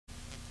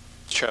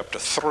chapter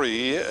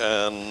 3,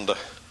 and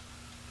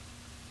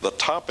the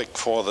topic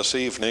for this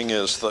evening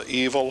is the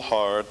evil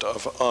heart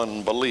of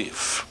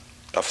unbelief,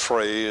 a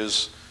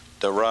phrase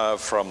derived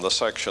from the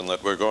section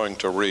that we're going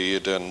to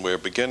read, and we're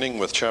beginning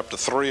with chapter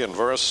 3 and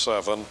verse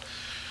 7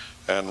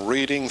 and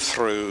reading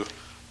through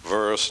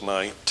verse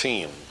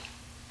 19.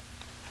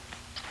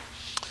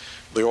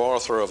 The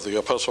author of the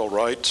epistle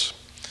writes,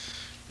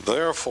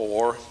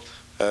 "Therefore,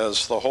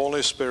 as the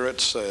Holy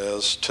Spirit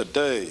says,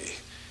 today,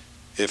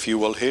 if you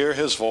will hear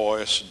his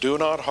voice, do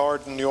not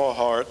harden your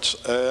hearts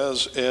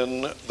as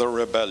in the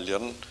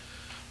rebellion,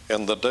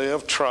 in the day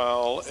of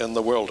trial in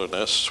the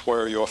wilderness,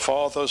 where your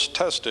fathers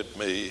tested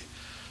me,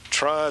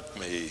 tried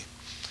me,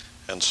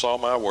 and saw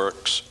my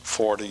works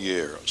 40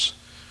 years.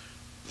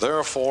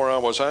 Therefore I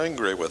was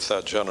angry with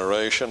that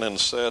generation and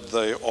said,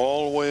 they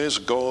always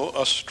go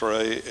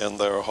astray in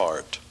their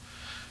heart,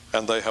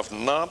 and they have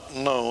not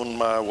known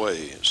my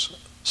ways.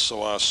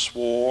 So I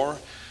swore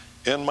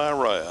in my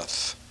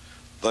wrath,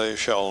 they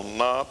shall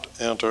not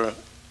enter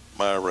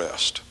my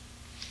rest.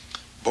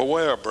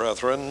 Beware,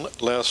 brethren,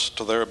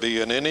 lest there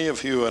be in any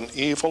of you an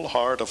evil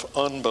heart of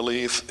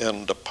unbelief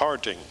in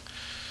departing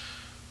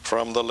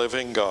from the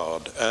living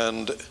God,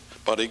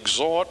 but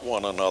exhort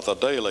one another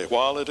daily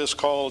while it is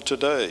called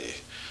today,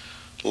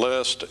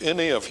 lest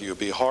any of you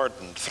be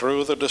hardened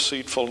through the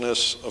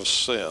deceitfulness of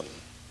sin."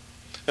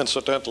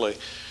 Incidentally,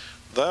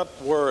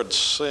 that word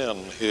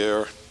sin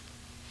here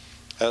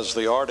has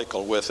the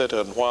article with it,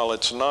 and while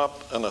it's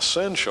not an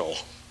essential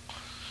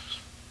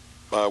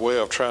by way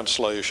of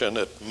translation,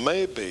 it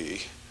may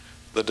be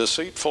the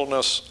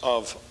deceitfulness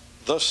of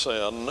the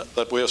sin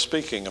that we're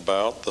speaking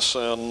about, the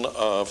sin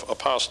of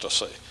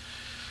apostasy.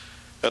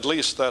 At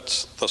least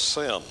that's the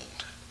sin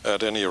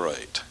at any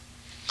rate.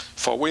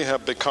 For we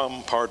have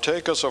become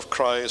partakers of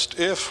Christ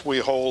if we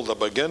hold the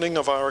beginning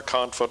of our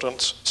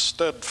confidence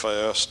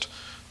steadfast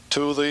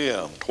to the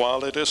end,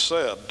 while it is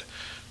said,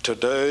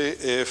 today,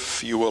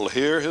 if you will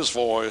hear his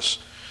voice,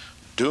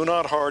 do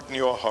not harden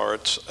your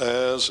hearts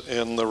as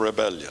in the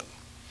rebellion.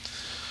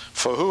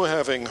 For who,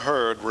 having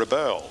heard,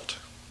 rebelled?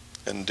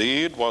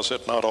 Indeed, was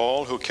it not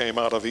all who came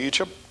out of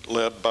Egypt,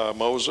 led by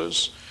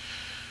Moses?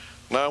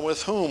 Now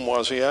with whom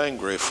was he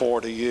angry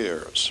 40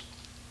 years?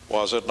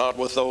 Was it not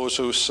with those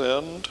who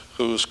sinned,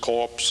 whose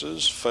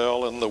corpses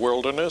fell in the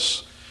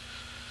wilderness?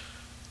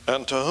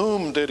 And to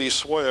whom did he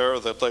swear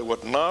that they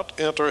would not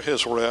enter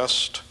his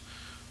rest,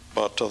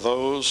 but to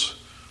those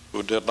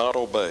who did not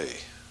obey?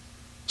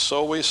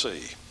 So we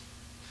see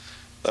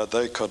that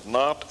they could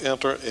not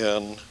enter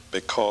in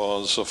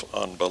because of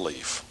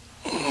unbelief.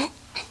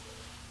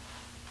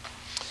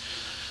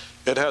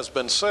 It has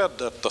been said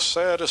that the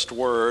saddest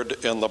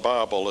word in the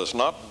Bible is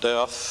not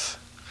death,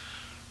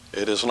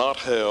 it is not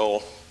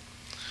hell,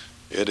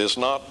 it is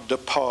not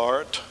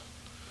depart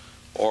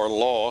or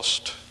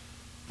lost,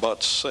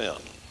 but sin.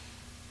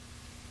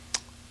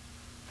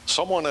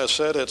 Someone has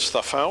said it's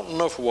the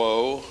fountain of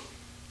woe,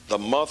 the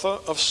mother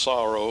of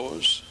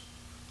sorrows.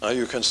 Now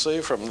you can see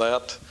from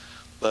that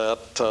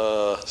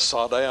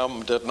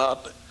Saddam did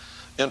not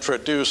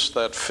introduce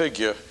that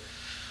figure,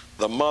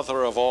 the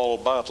mother of all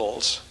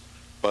battles.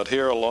 But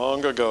here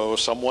long ago,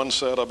 someone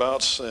said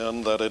about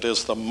sin that it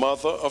is the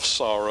mother of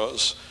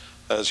sorrows,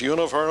 as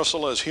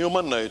universal as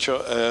human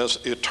nature, as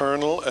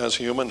eternal as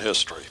human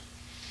history.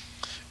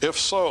 If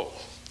so,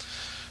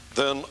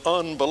 then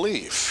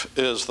unbelief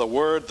is the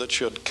word that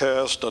should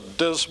cast a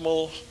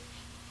dismal,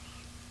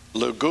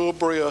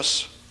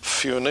 lugubrious,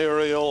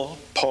 funereal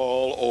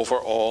pall over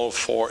all,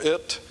 for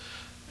it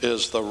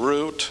is the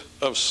root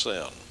of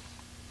sin.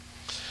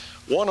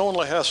 One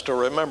only has to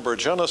remember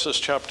Genesis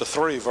chapter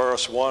 3,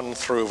 verse 1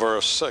 through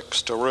verse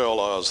 6 to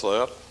realize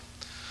that.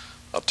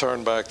 I'll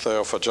turn back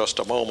there for just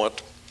a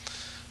moment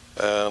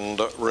and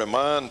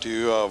remind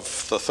you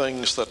of the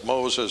things that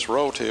Moses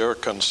wrote here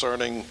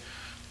concerning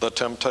the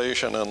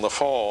temptation and the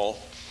fall.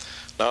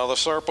 Now the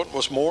serpent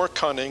was more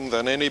cunning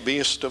than any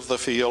beast of the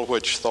field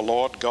which the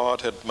Lord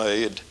God had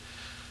made.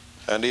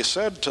 And he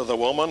said to the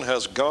woman,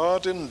 has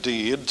God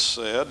indeed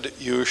said,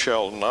 you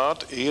shall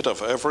not eat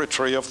of every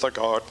tree of the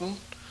garden?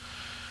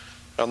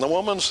 And the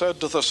woman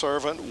said to the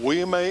serpent,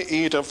 we may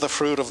eat of the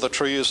fruit of the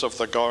trees of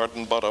the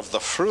garden, but of the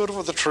fruit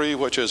of the tree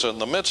which is in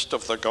the midst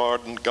of the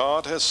garden,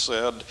 God has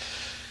said,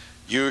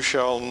 you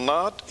shall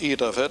not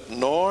eat of it,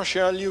 nor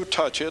shall you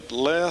touch it,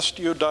 lest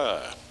you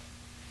die.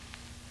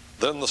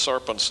 Then the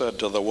serpent said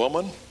to the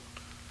woman,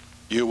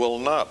 you will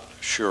not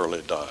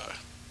surely die.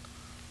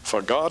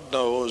 For God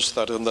knows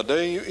that in the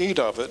day you eat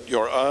of it,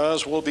 your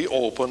eyes will be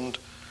opened,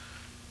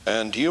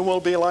 and you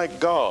will be like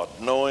God,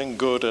 knowing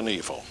good and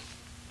evil.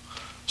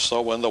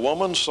 So when the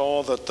woman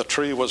saw that the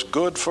tree was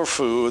good for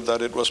food,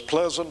 that it was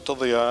pleasant to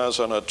the eyes,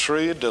 and a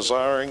tree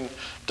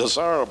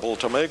desirable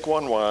to make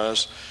one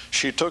wise,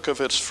 she took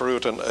of its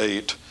fruit and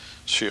ate.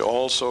 She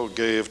also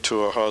gave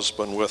to her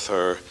husband with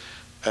her,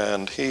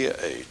 and he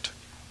ate.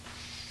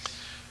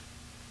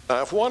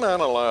 Now, if one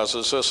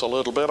analyzes this a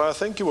little bit, I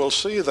think you will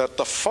see that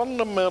the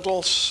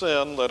fundamental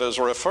sin that is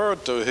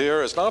referred to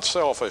here is not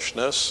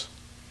selfishness,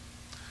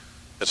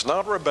 it's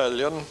not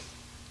rebellion,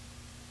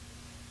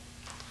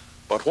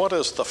 But what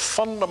is the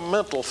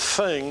fundamental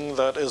thing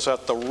that is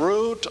at the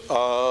root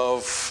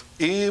of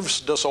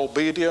Eve's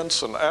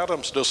disobedience and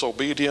Adam's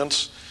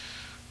disobedience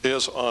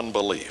is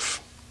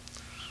unbelief.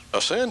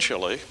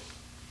 Essentially,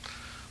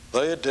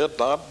 they did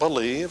not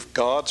believe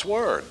God's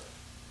word.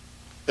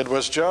 It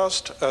was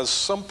just as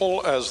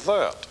simple as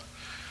that.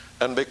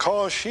 And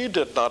because she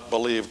did not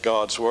believe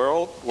God's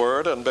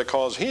word, and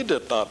because he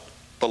did not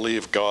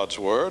believe God's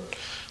word,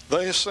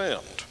 they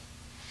sinned.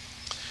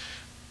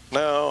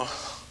 Now,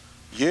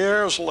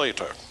 years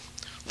later,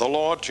 the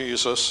Lord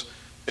Jesus,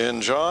 in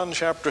John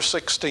chapter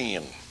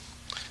 16,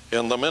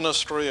 in the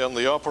ministry in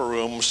the upper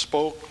room,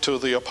 spoke to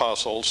the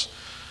apostles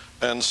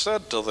and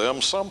said to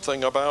them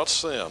something about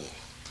sin.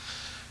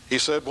 He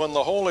said, when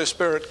the Holy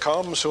Spirit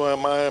comes,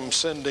 whom I am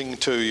sending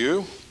to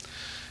you,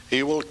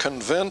 he will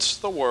convince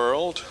the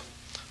world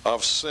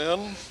of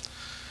sin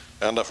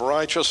and of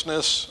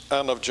righteousness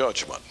and of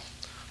judgment.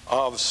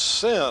 Of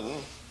sin,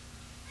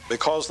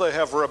 because they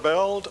have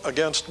rebelled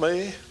against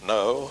me?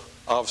 No.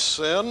 Of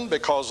sin,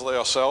 because they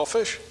are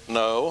selfish?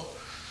 No.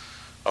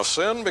 Of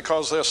sin,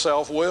 because they're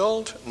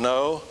self-willed?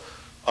 No.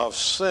 Of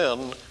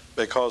sin,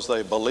 because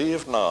they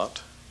believe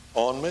not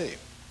on me.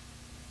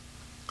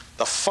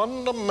 The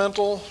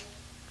fundamental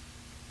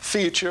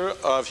feature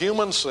of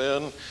human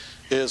sin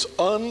is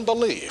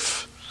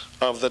unbelief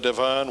of the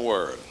divine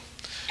word.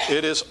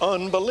 It is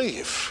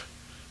unbelief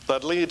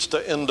that leads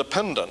to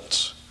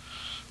independence,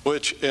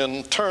 which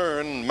in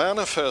turn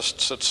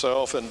manifests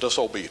itself in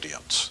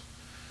disobedience.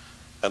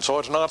 And so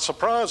it's not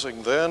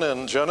surprising then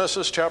in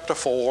Genesis chapter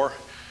 4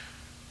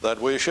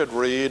 that we should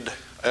read,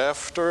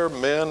 after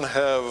men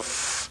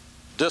have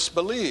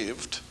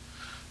disbelieved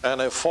and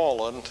have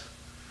fallen,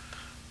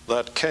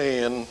 that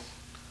Cain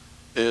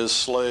is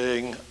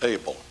slaying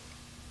Abel.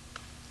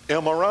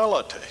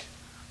 Immorality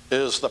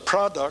is the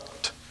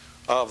product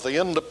of the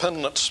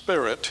independent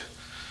spirit,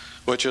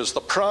 which is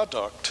the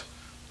product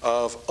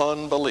of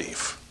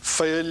unbelief,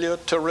 failure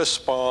to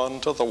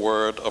respond to the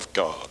word of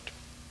God.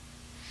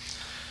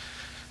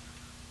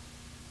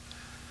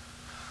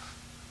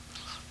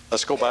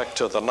 Let's go back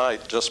to the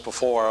night just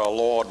before our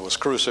Lord was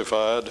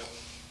crucified.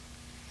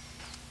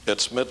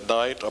 It's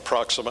midnight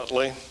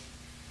approximately.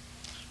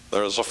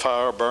 There's a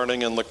fire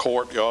burning in the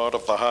courtyard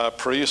of the high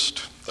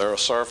priest. There are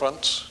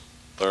servants,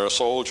 there are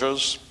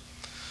soldiers.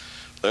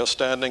 They're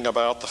standing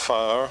about the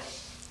fire.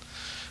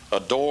 A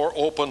door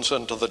opens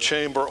into the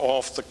chamber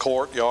off the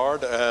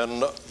courtyard,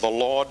 and the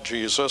Lord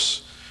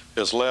Jesus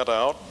is led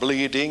out,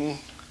 bleeding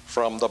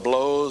from the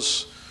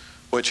blows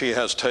which he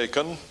has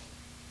taken.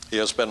 He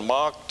has been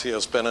mocked, he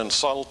has been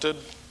insulted.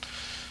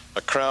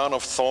 A crown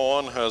of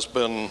thorn has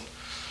been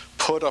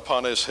put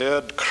upon his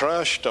head,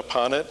 crushed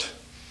upon it.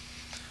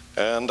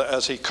 And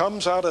as he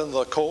comes out in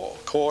the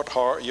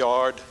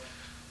courtyard,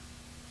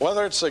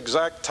 whether it's the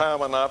exact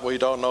time or not, we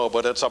don't know,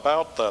 but it's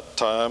about that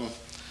time,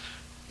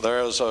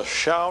 there's a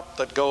shout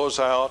that goes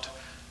out,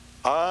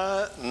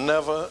 I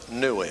never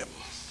knew him.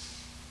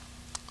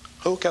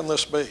 Who can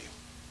this be?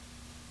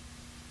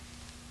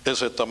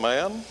 Is it the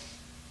man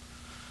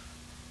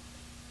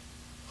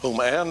whom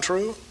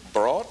Andrew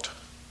brought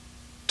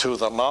to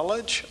the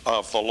knowledge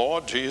of the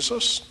Lord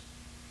Jesus,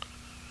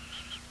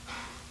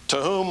 to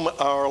whom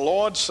our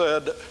Lord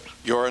said,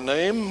 your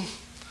name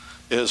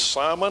is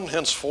Simon,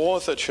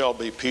 henceforth it shall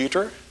be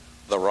Peter,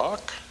 the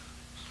rock?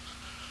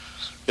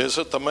 Is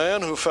it the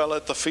man who fell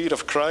at the feet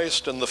of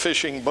Christ in the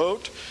fishing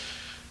boat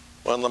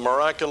when the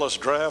miraculous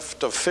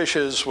draught of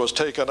fishes was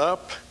taken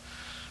up,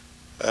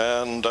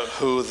 and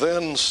who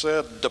then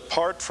said,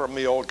 depart from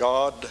me, O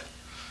God,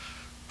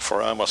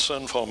 for I'm a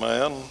sinful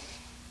man?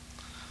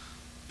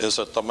 Is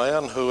it the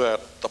man who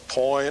at the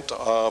point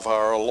of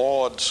our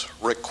Lord's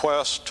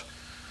request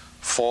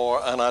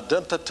for an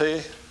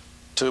identity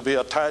to be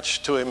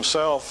attached to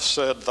himself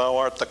said, thou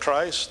art the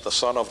Christ, the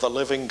Son of the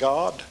living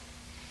God?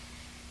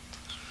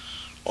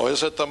 Or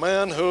is it the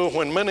man who,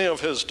 when many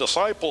of his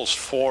disciples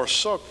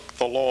forsook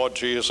the Lord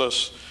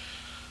Jesus,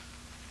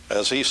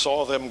 as he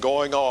saw them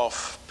going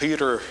off,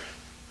 Peter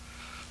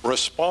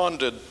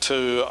responded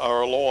to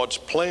our Lord's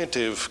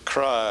plaintive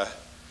cry,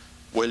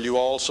 will you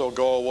also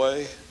go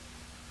away?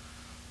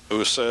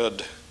 Who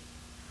said,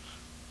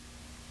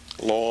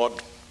 Lord,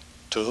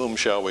 to whom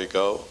shall we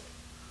go?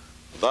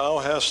 Thou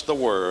hast the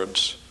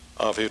words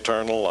of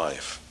eternal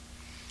life.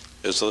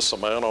 Is this the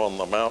man on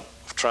the Mount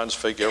of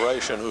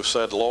Transfiguration who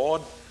said,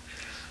 Lord,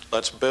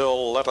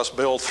 let us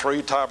build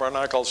 3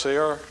 tabernacles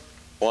here,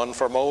 one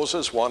for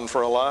Moses, one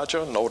for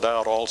Elijah, no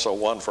doubt also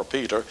one for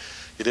Peter.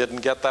 He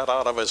didn't get that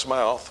out of his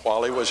mouth.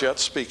 While he was yet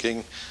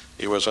speaking,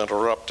 he was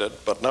interrupted.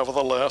 But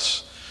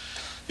nevertheless,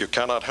 you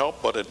cannot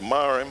help but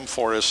admire him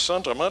for his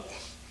sentiment.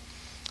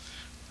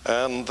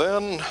 And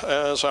then,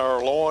 as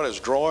our Lord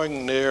is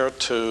drawing near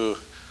to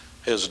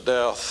his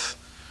death,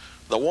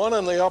 the one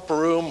in the upper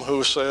room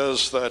who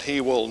says that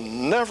he will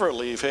never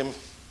leave him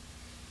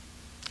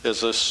is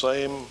this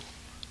same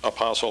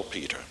Apostle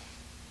Peter.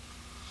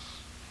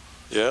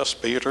 Yes,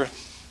 Peter,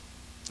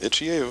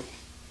 it's you,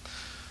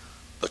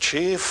 the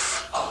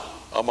chief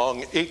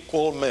among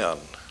equal men,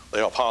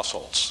 the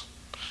apostles.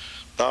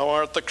 Thou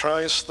art the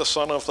Christ, the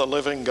Son of the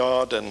living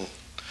God. And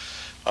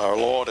our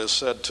Lord has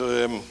said to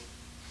him,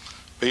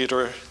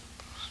 Peter,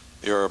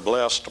 you're a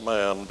blessed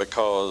man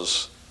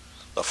because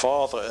the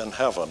Father in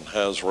heaven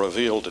has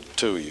revealed it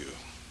to you.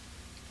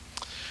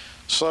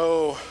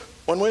 So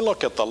when we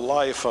look at the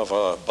life of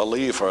a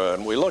believer,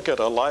 and we look at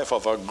a life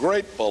of a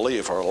great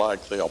believer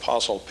like the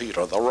Apostle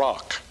Peter, the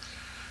rock,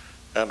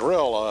 and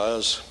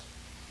realize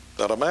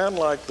that a man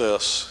like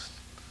this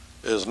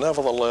is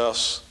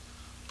nevertheless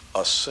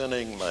a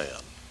sinning man,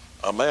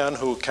 a man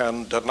who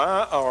can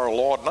deny our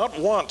Lord not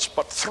once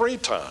but 3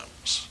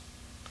 times.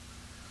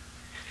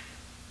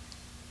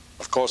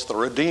 Of course, the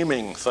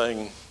redeeming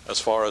thing as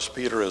far as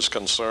Peter is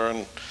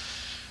concerned,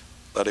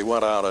 that he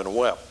went out and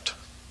wept,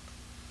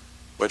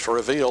 which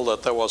revealed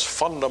that there was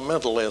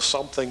fundamentally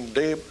something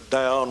deep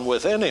down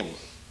within him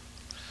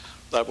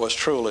that was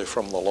truly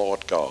from the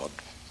Lord God.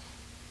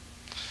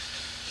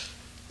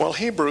 Well,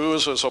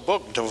 Hebrews is a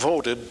book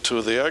devoted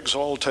to the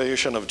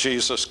exaltation of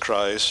Jesus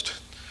Christ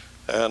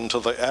and to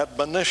the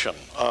admonition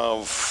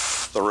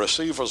of the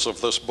receivers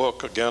of this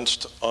book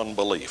against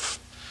unbelief.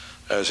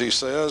 As he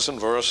says in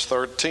verse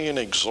 13,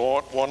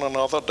 exhort one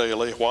another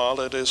daily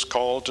while it is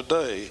called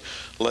today,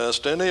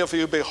 lest any of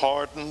you be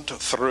hardened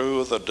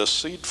through the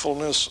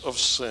deceitfulness of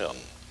sin.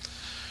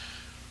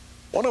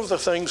 One of the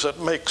things that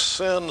makes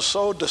sin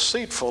so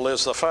deceitful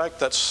is the fact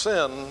that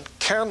sin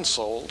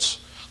cancels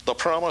the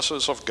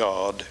promises of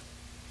God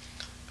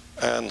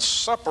and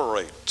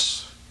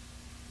separates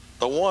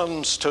the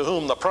ones to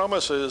whom the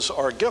promises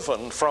are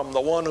given from the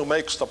one who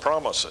makes the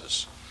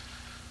promises.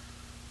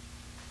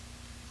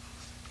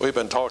 We've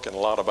been talking a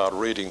lot about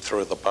reading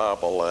through the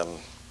Bible, and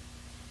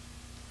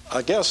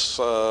I guess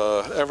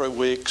every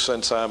week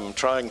since I'm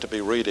trying to be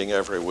reading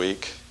every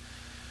week,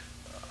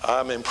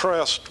 I'm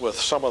impressed with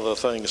some of the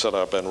things that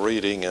I've been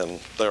reading, and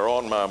they're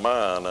on my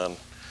mind. And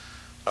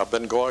I've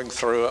been going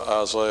through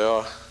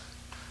Isaiah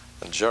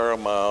and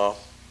Jeremiah,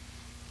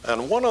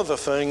 and one of the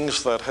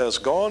things that has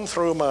gone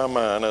through my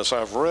mind as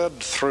I've read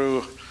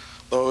through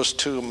those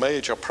 2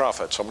 major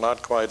prophets, I'm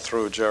not quite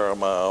through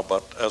Jeremiah,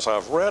 but as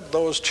I've read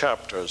those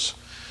chapters,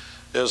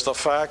 is the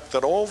fact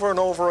that over and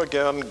over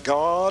again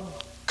God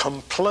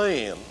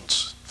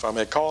complains, if I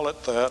may call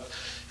it that,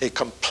 he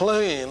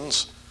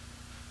complains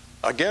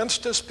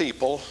against his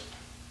people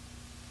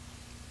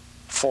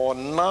for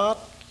not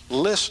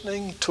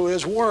listening to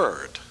his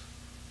word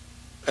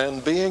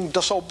and being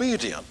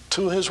disobedient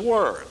to his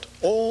word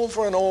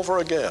over and over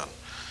again.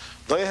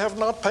 They have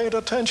not paid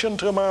attention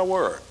to my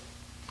word.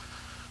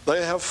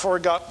 They have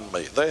forgotten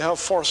me. They have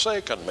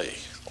forsaken me,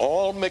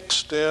 all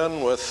mixed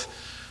in with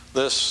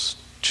this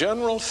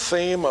general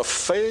theme of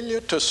failure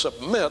to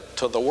submit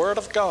to the Word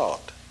of God.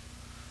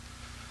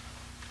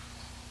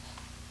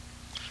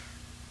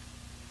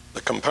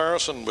 The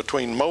comparison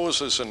between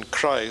Moses and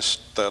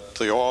Christ that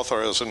the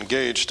author is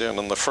engaged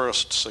in the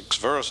first 6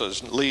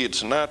 verses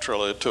leads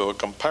naturally to a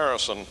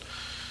comparison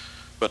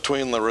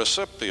between the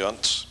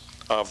recipients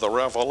of the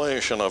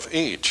revelation of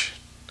each.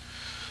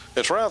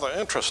 It's rather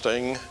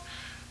interesting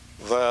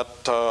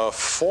that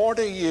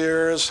 40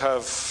 years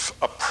have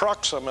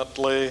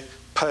approximately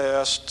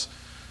passed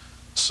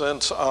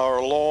since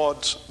our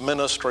Lord's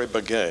ministry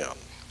began,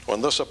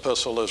 when this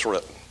epistle is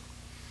written.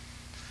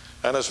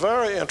 And it's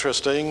very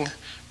interesting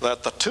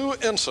that the 2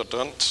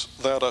 incidents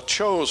that are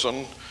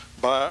chosen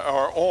by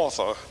our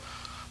author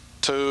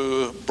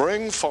to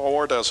bring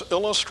forward as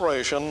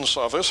illustrations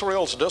of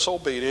Israel's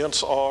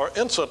disobedience are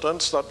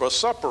incidents that were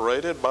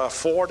separated by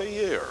 40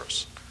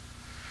 years.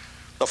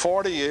 The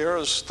 40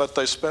 years that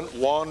they spent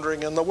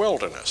wandering in the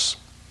wilderness.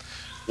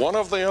 One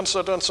of the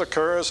incidents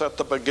occurs at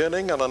the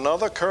beginning and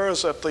another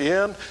occurs at the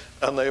end,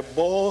 and they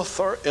both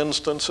are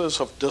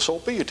instances of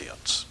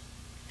disobedience.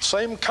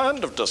 Same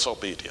kind of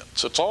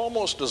disobedience. It's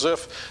almost as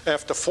if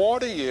after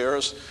 40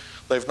 years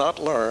they've not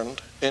learned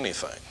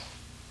anything.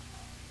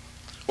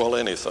 Well,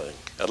 anything.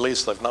 At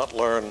least they've not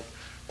learned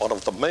one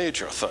of the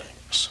major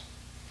things.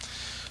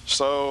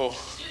 So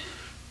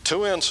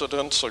 2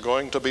 incidents are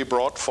going to be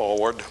brought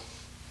forward.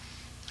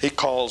 He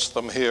calls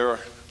them here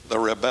the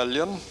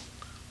rebellion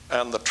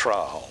and the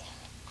trial.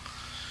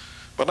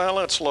 But now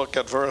let's look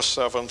at verse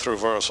 7 through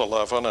verse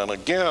 11. And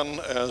again,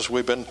 as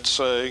we've been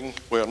saying,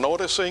 we're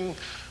noticing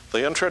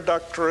the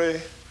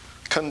introductory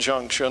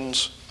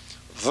conjunctions,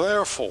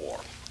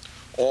 therefore,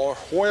 or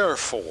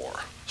wherefore.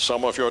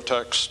 Some of your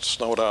texts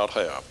no doubt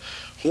have.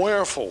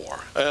 Wherefore,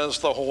 as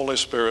the Holy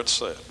Spirit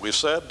said. We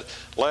said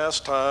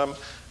last time,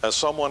 as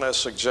someone has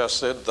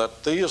suggested,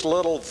 that these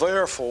little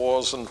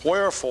therefores and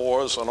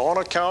wherefores, and on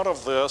account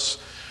of this,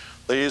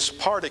 these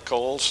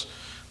particles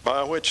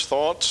by which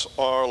thoughts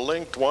are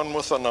linked one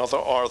with another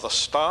are the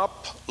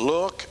stop,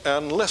 look,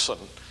 and listen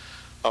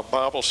of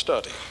Bible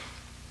study.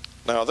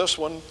 Now this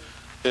one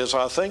is,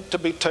 I think, to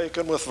be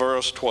taken with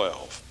verse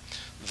 12.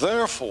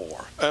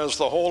 Therefore, as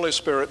the Holy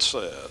Spirit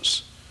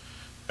says,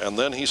 and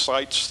then he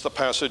cites the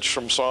passage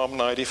from Psalm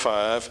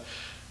 95,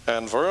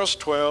 and verse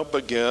 12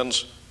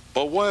 begins,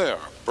 beware,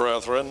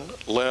 brethren,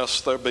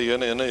 lest there be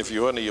in any of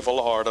you an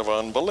evil heart of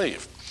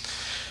unbelief.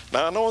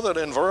 Now I know that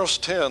in verse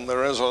 10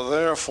 there is a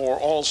therefore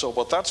also,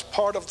 but that's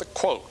part of the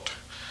quote.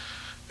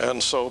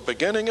 And so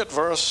beginning at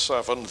verse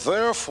 7,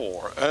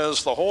 therefore,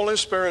 as the Holy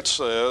Spirit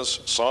says,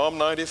 Psalm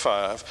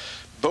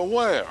 95,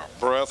 beware,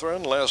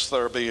 brethren, lest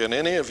there be in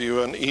any of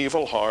you an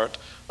evil heart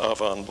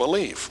of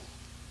unbelief.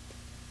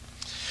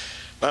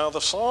 Now the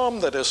psalm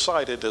that is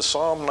cited is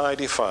Psalm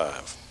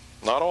 95,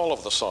 not all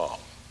of the psalm.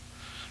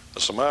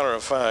 As a matter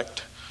of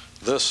fact,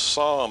 this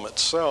psalm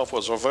itself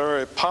was a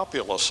very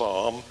popular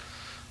psalm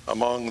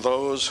among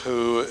those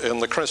who in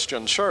the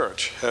Christian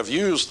church have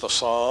used the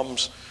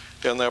psalms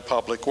in their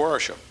public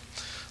worship.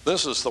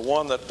 This is the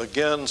one that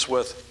begins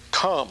with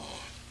come,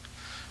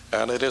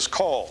 and it is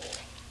called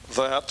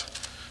that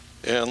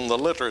in the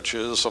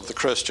liturgies of the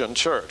Christian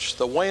church,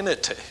 the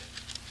Wenity,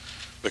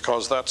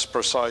 because that's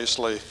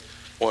precisely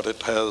what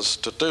it has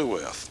to do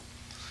with.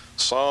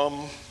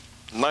 Psalm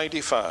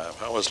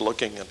 95. I was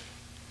looking at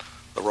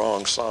the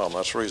wrong psalm.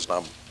 That's the reason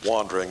I'm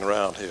wandering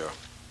around here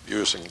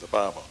using the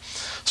Bible.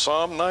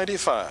 Psalm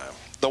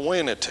 95, the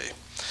Wenity.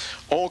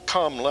 O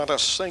come, let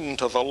us sing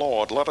to the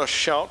Lord. Let us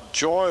shout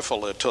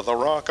joyfully to the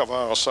rock of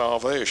our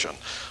salvation.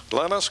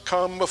 Let us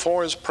come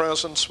before his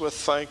presence with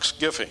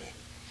thanksgiving.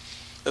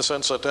 This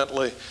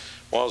incidentally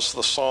was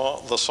the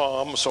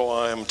psalm, so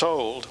I am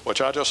told,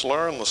 which I just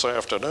learned this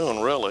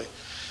afternoon really,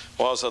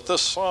 was that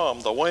this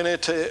psalm, the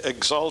Venite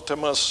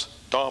Exultimus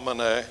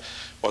Domine,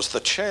 was the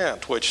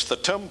chant which the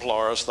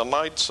Templars, the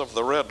Knights of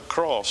the Red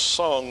Cross,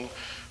 sung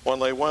when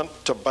they went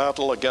to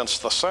battle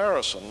against the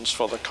Saracens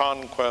for the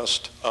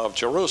conquest of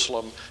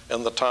Jerusalem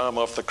in the time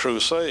of the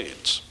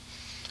Crusades.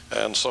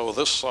 And so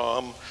this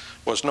psalm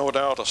was no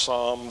doubt a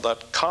psalm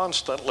that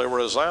constantly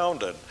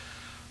resounded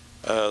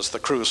as the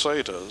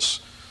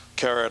Crusaders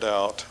carried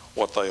out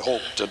what they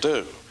hoped to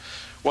do.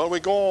 Well, we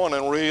go on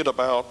and read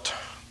about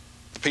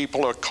the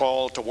people are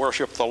called to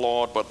worship the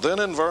Lord, but then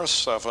in verse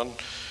 7,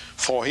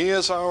 for he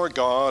is our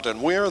God,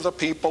 and we are the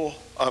people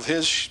of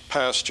his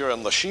pasture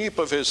and the sheep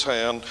of his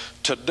hand.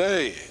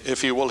 Today,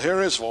 if you will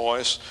hear his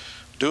voice,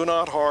 do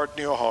not harden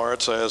your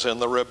hearts as in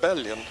the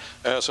rebellion,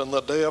 as in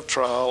the day of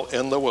trial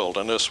in the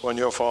wilderness, when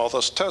your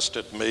fathers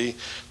tested me,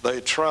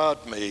 they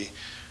tried me,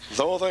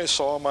 though they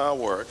saw my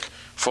work.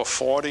 For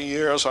 40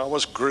 years I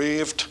was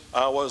grieved.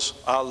 I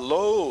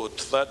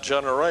loathed that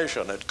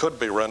generation. It could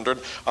be rendered,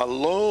 I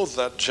loathed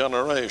that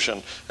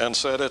generation, and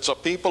said, it's a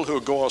people who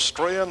go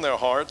astray in their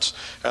hearts,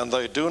 and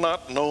they do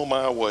not know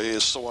my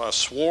ways. So I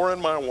swore in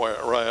my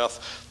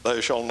wrath, they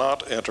shall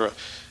not enter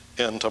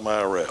into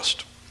my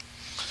rest.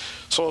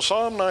 So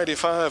Psalm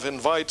 95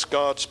 invites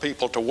God's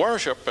people to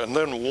worship and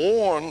then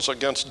warns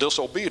against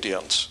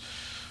disobedience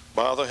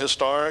by the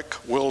historic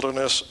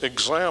wilderness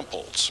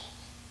examples.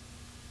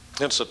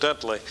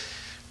 Incidentally,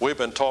 we've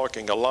been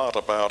talking a lot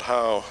about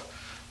how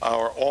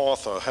our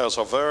author has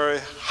a very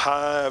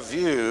high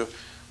view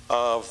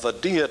of the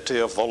deity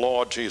of the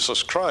Lord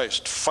Jesus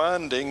Christ,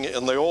 finding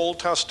in the Old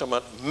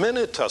Testament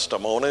many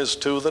testimonies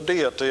to the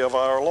deity of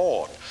our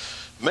Lord.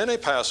 Many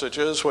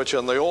passages which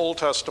in the Old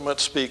Testament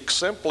speak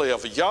simply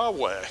of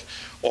Yahweh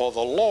or the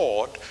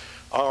Lord,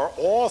 our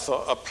author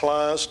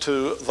applies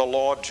to the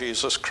Lord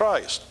Jesus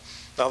Christ.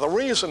 Now the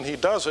reason he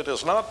does it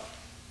is not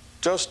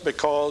just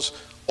because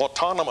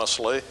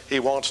autonomously he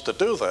wants to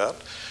do that,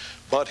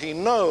 but he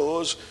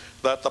knows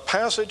that the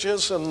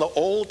passages in the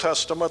Old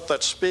Testament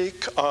that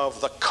speak of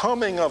the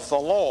coming of the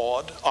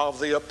Lord, of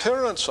the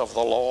appearance of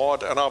the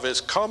Lord, and of his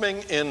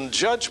coming in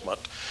judgment,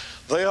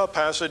 they are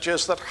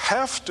passages that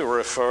have to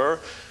refer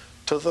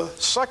to the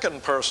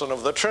second person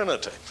of the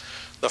Trinity.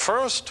 The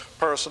first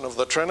person of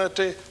the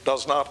Trinity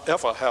does not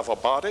ever have a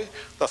body.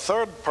 The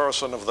third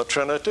person of the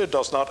Trinity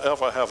does not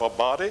ever have a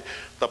body.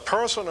 The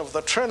person of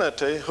the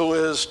Trinity, who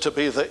is to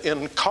be the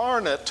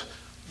incarnate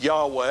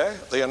Yahweh,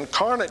 the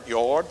incarnate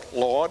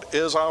Lord,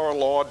 is our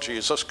Lord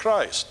Jesus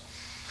Christ.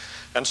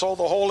 And so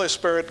the Holy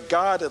Spirit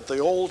guided the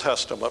Old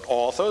Testament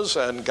authors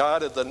and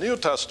guided the New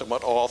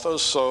Testament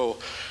authors so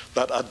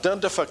that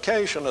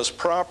identification is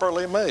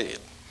properly made.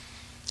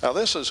 Now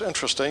this is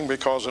interesting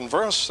because in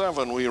verse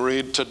 7 we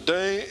read,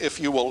 today if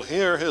you will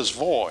hear his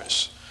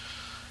voice.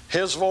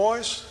 His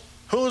voice?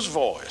 Whose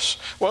voice?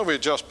 Well,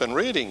 we've just been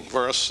reading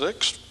verse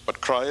 6,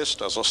 but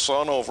Christ as a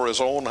son over his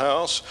own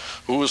house,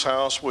 whose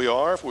house we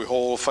are if we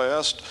hold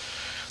fast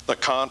the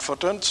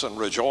confidence and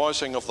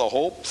rejoicing of the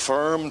hope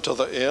firm to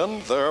the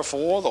end.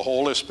 Therefore, the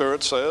Holy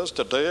Spirit says,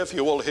 today if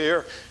you will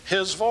hear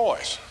his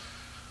voice.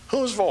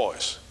 Whose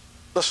voice?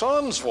 The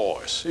Son's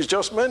voice. He's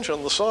just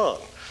mentioned the Son.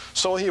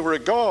 So he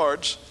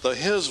regards the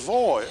his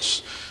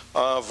voice,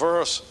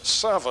 verse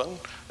 7,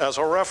 as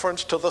a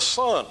reference to the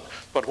Son.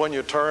 But when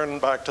you turn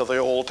back to the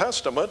Old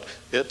Testament,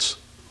 it's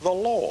the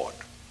Lord.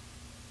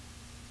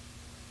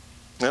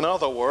 In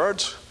other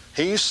words,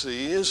 he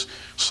sees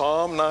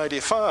Psalm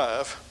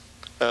 95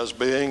 as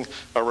being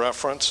a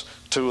reference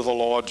to the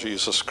Lord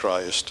Jesus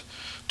Christ.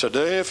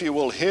 Today, if you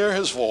will hear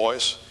his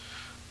voice,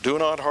 do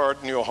not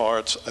harden your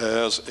hearts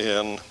as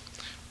in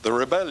the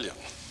rebellion.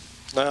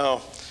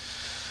 Now,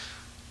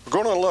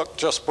 we're going to look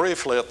just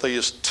briefly at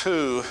these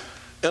two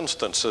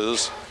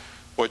instances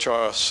which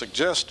are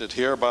suggested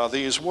here by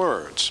these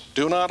words.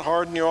 Do not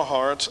harden your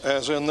hearts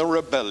as in the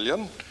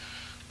rebellion.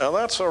 Now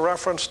that's a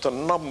reference to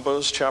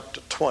Numbers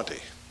chapter 20,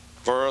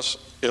 verse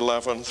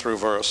 11 through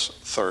verse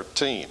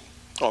 13,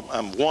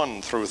 and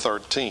 1 through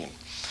 13.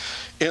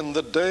 In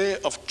the day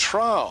of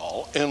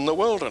trial in the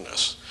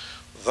wilderness.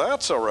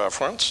 That's a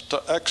reference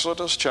to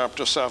Exodus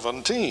chapter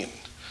 17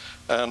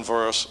 and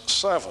verse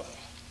 7.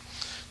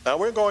 Now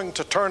we're going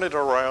to turn it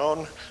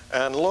around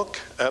and look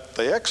at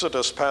the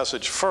Exodus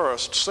passage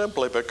first,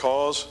 simply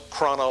because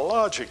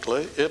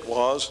chronologically it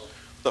was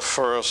the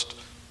first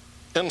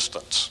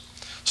instance.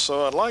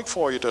 So I'd like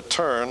for you to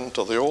turn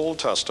to the Old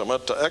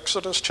Testament, to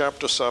Exodus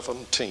chapter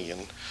 17,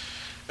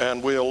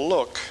 and we'll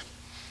look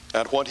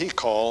at what he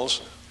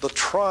calls the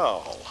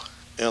trial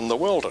in the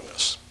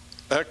wilderness.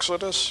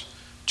 Exodus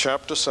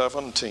chapter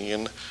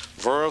 17,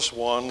 verse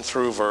 1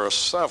 through verse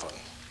 7.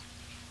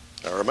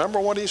 Now remember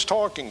what he's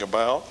talking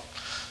about.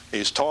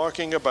 He's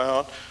talking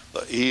about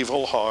the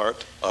evil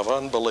heart of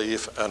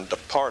unbelief and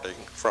departing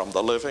from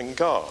the living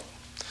God.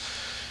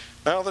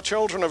 Now the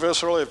children of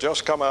Israel have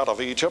just come out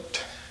of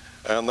Egypt,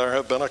 and there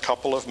have been a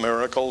couple of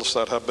miracles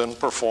that have been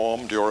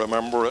performed. You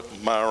remember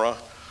at Marah,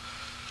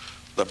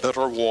 the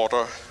bitter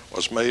water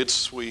was made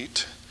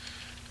sweet.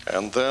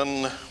 And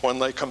then when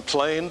they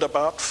complained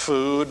about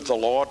food, the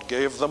Lord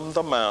gave them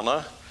the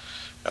manna.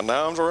 And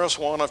now in verse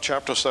 1 of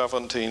chapter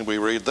 17 we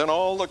read, Then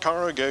all the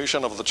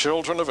congregation of the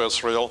children of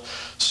Israel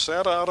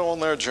set out on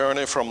their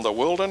journey from the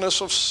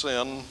wilderness of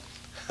sin,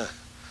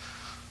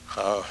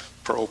 how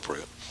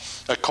appropriate,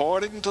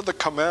 according to the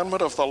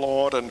commandment of the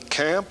Lord, and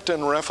camped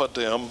in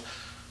Rephidim,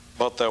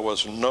 but there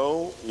was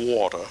no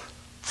water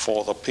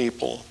for the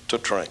people to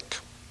drink.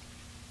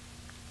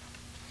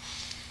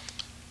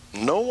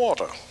 No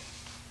water.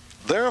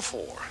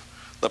 Therefore,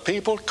 the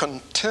people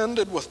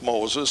contended with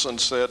Moses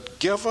and said,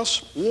 Give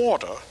us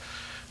water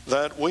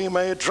that we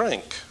may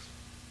drink.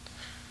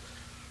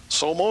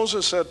 So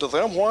Moses said to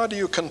them, Why do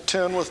you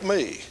contend with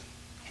me?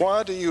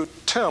 Why do you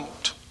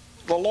tempt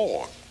the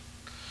Lord?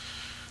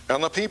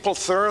 And the people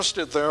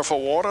thirsted there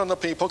for water, and the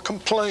people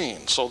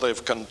complained. So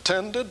they've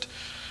contended.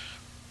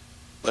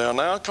 They are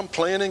now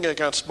complaining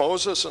against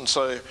Moses and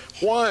say,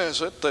 Why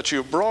is it that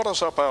you brought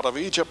us up out of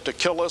Egypt to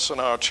kill us and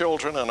our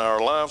children and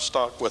our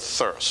livestock with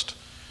thirst?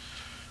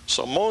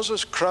 So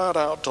Moses cried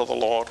out to the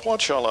Lord,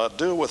 What shall I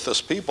do with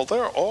this people?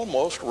 They're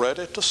almost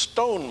ready to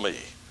stone me.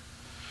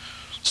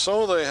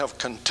 So they have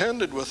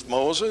contended with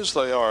Moses.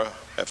 They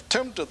have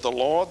tempted the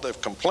Lord.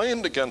 They've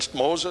complained against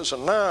Moses.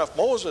 And now if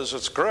Moses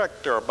is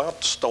correct, they're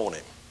about to stone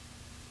him.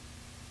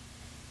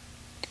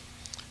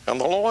 And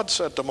the Lord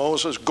said to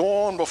Moses,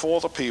 Go on before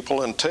the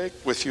people and take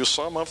with you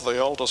some of the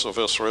elders of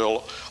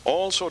Israel.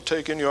 Also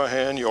take in your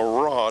hand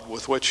your rod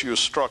with which you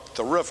struck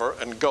the river,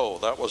 and go.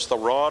 That was the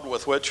rod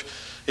with which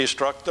he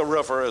struck the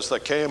river as they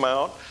came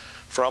out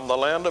from the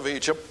land of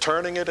Egypt,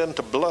 turning it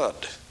into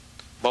blood.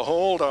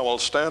 Behold, I will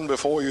stand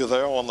before you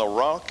there on the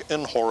rock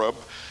in Horeb,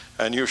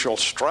 and you shall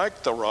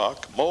strike the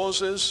rock.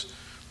 Moses,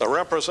 the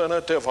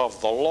representative of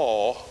the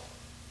law,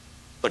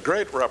 the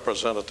great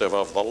representative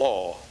of the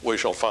law, we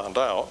shall find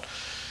out.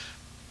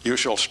 You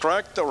shall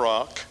strike the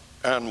rock,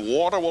 and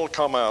water will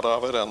come out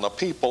of it, and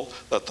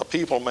that the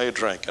people may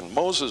drink. And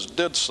Moses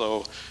did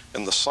so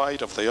in the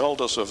sight of the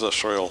elders of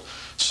Israel.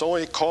 So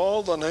he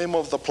called the name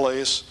of the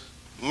place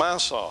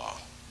Massah,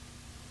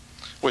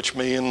 which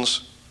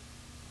means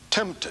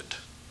tempted,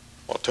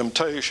 or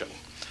temptation,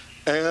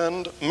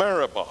 and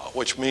Meribah,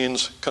 which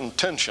means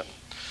contention,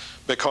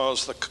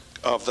 because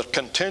of the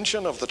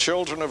contention of the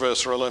children of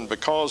Israel, and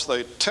because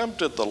they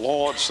tempted the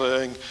Lord,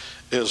 saying,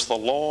 Is the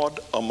Lord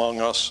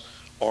among us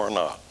or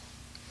not?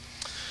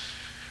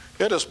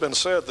 It has been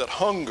said that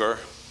hunger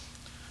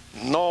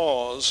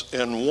gnaws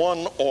in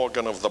one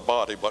organ of the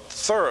body, but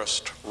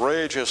thirst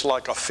rages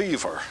like a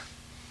fever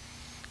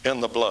in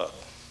the blood.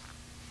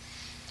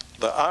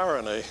 The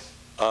irony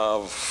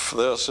of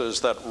this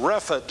is that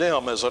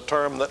Rephidim is a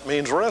term that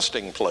means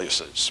resting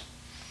places.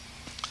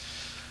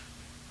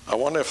 I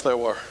wonder if there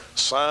were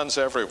signs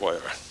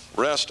everywhere,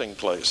 resting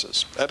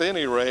places. At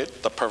any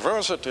rate, the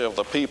perversity of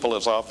the people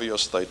is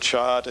obvious. They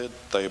chided,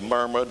 they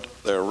murmured,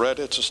 they're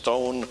ready to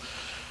stone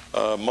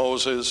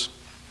Moses.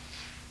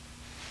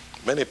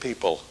 Many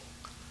people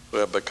who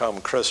have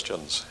become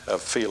Christians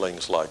have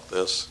feelings like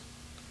this.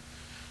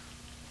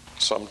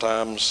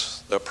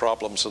 Sometimes there are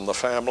problems in the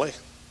family.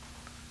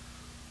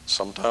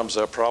 Sometimes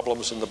there are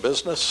problems in the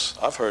business.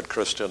 I've heard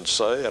Christians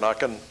say, and I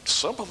can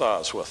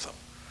sympathize with them,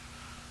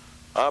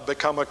 I've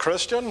become a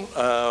Christian,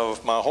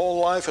 my whole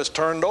life is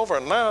turned over,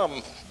 and now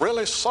I'm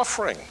really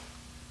suffering,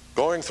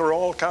 going through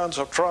all kinds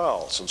of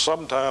trials, and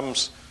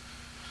sometimes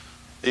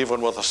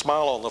even with a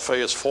smile on the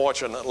face,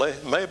 fortunately,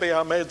 maybe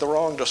I made the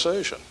wrong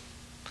decision.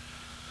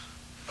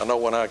 I know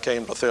when I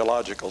came to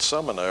theological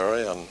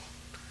seminary, and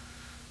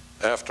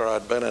after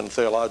I'd been in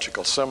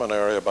theological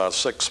seminary about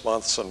 6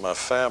 months and my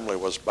family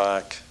was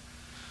back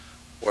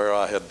where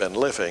I had been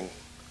living,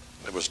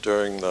 it was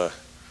during the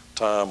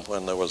time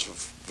when it was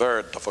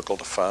very difficult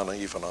to find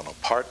even an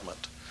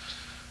apartment.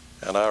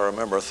 And I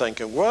remember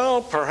thinking,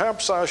 well,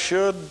 perhaps I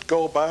should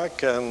go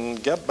back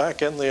and get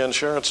back in the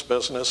insurance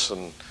business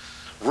and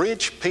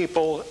reach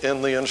people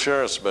in the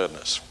insurance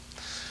business.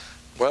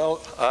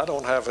 Well, I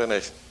don't have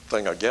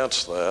anything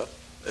against that.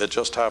 It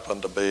just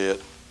happened to be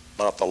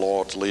not the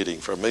Lord's leading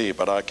for me,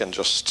 but I can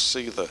just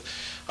see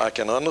I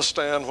can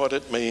understand what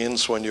it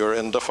means when you're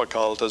in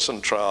difficulties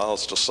and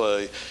trials to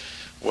say,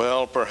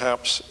 well,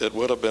 perhaps it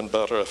would have been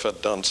better if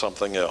I'd done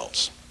something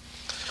else.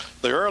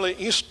 The early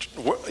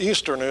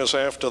Easterners,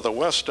 after the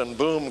Western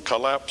boom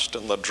collapsed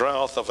in the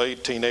drought of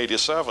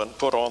 1887,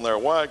 put on their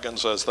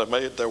wagons as they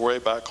made their way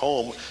back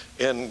home.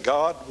 In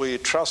God we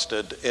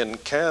trusted, in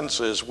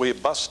Kansas we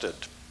busted.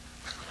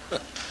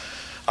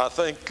 I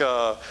think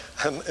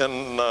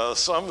in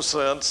some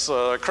sense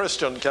a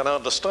Christian can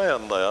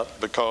understand that,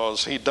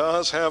 because he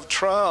does have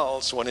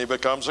trials when he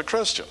becomes a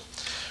Christian.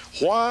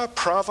 Why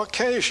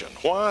provocation?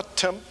 Why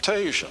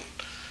temptation?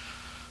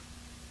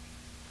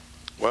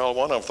 Well,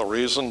 one of the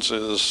reasons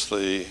is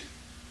the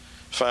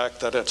fact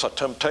that it's a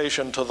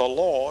temptation to the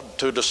Lord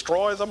to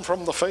destroy them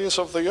from the face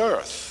of the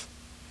earth.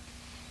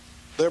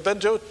 There have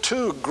been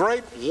two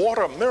great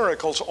water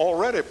miracles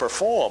already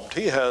performed.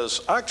 He has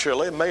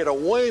actually made a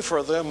way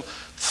for them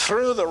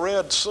through the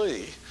Red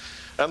Sea,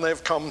 and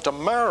they've come to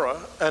Marah,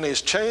 and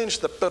he's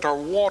changed the bitter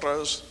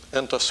waters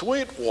into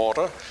sweet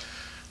water,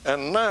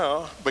 and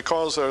now,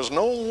 because there's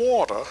no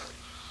water,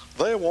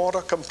 they want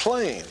to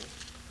complain.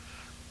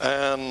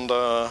 And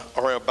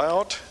are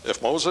about,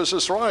 if Moses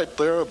is right,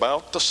 they're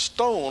about to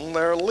stone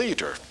their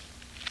leader.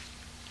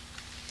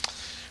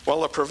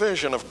 Well, the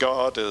provision of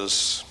God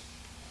is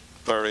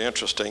very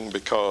interesting,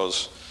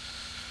 because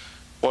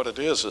what it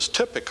is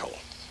typical.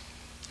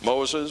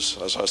 Moses,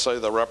 as I say,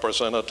 the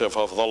representative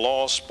of the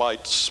law,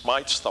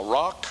 smites the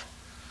rock.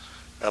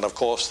 And of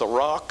course, the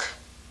rock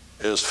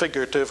is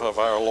figurative of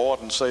our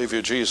Lord and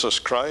Savior Jesus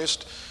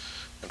Christ.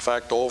 In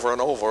fact, over and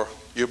over,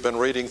 you've been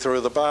reading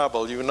through the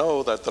Bible, you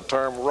know that the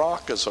term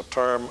rock is a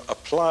term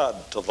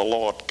applied to the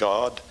Lord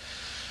God.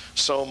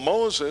 So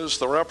Moses,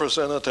 the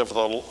representative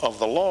of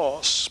the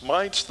law,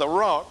 smites the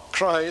rock,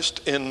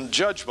 Christ, in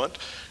judgment.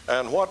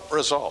 And what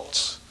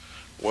results?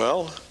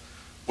 Well,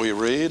 we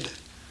read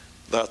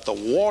that the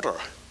water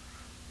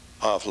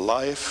of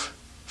life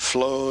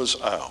flows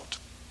out.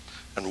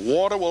 And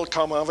water will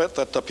come of it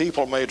that the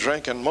people may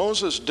drink. And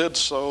Moses did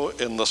so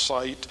in the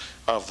sight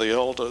of the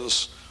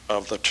elders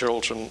of the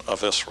children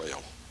of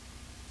Israel.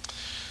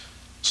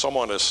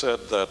 Someone has said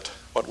that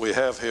what we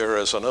have here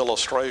is an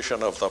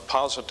illustration of the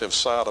positive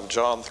side of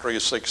John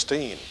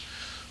 3:16.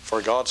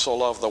 For God so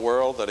loved the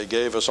world that he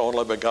gave his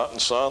only begotten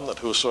Son, that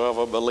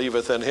whosoever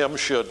believeth in him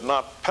should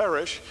not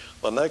perish,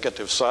 the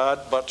negative side,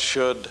 but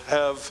should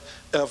have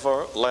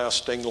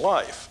everlasting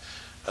life.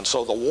 And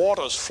so the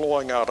waters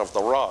flowing out of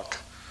the rock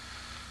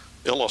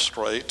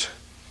illustrate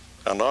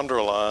and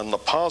underline the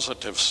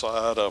positive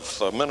side of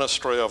the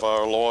ministry of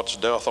our Lord's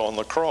death on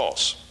the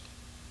cross.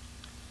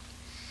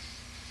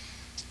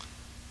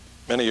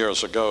 Many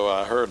years ago,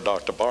 I heard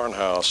Dr.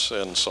 Barnhouse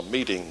in some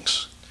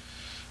meetings.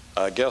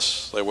 I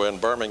guess they were in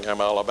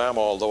Birmingham, Alabama,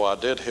 although I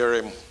did hear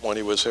him when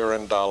he was here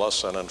in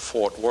Dallas and in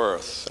Fort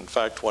Worth. In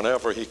fact,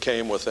 whenever he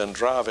came within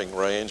driving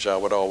range, I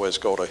would always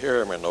go to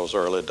hear him in those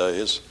early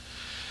days.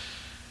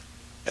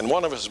 In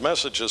one of his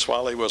messages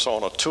while he was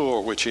on a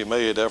tour, which he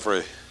made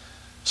every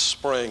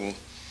spring,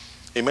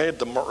 he made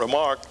the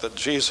remark that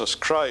Jesus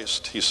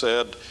Christ, he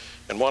said,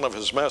 in one of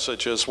his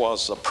messages,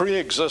 was the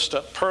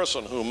pre-existent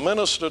person who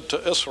ministered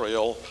to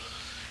Israel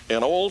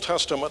in Old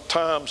Testament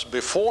times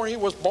before he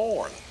was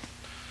born.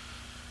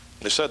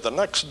 He said the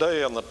next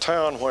day in the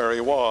town where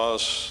he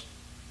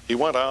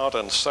went out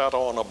and sat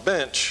on a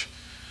bench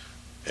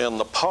in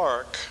the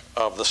park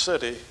of the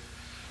city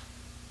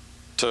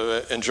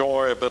to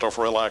enjoy a bit of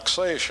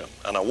relaxation.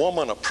 And a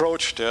woman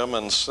approached him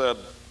and said,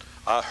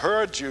 I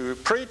heard you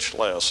preach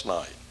last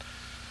night,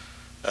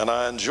 and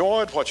I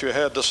enjoyed what you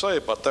had to say,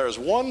 but there's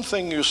one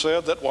thing you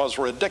said that was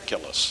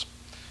ridiculous.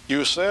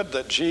 You said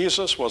that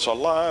Jesus was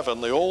alive in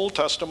the Old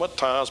Testament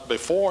times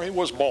before he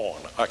was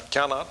born. I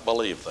cannot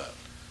believe that.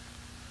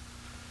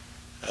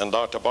 And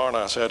Dr.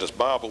 Barnhouse had his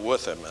Bible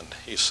with him, and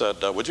he said,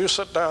 would you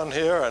sit down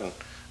here and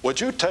would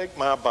you take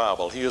my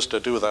Bible? He used to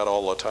do that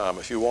all the time.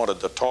 If you wanted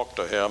to talk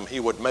to him, he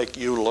would make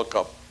you look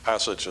up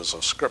passages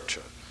of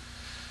Scripture.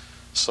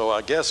 So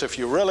I guess if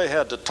you really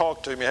had to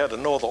talk to him, you had to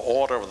know the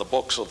order of the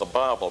books of the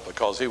Bible,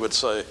 because he would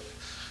say,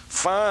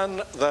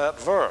 find that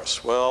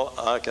verse. Well,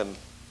 I can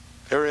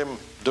hear him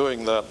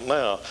doing that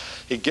now.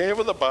 He gave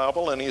her the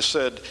Bible and he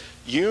said,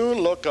 you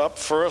look up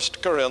 1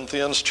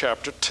 Corinthians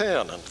chapter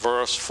 10 and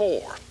verse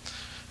 4,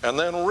 and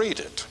then read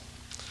it.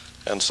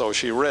 And so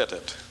she read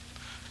it.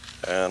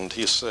 And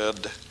he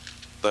said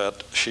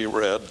that she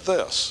read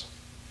this.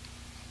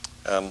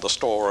 And the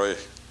story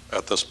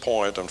at this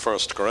point in 1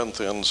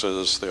 Corinthians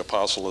is the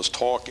apostle is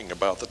talking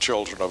about the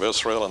children of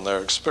Israel and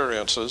their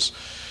experiences.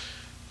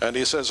 And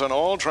he says, and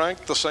all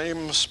drank the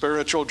same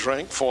spiritual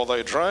drink, for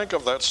they drank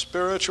of that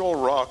spiritual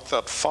rock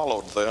that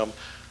followed them,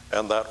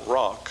 and that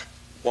rock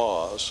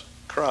was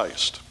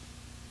Christ.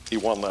 He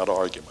won that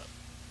argument.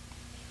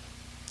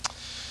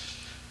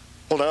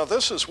 Well, now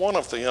this is one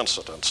of the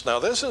incidents. Now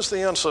this is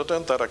the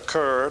incident that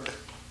occurred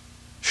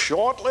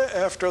shortly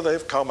after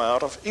they've come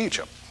out of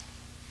Egypt.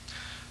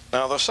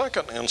 Now the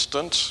second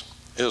instance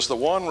is the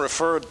one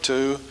referred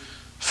to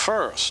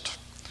first.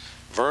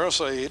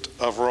 Verse 8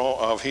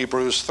 of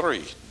Hebrews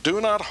 3.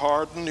 Do not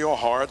harden your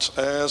hearts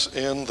as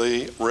in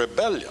the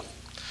rebellion.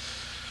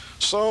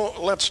 So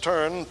let's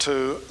turn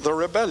to the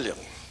rebellion.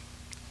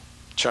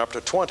 Chapter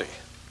 20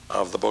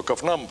 of the book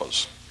of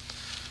Numbers.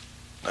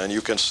 And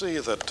you can see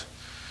that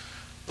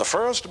the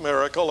first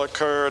miracle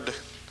occurred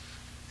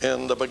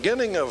in the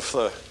beginning of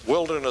the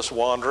wilderness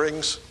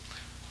wanderings.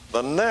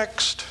 The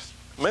next,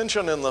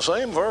 mentioned in the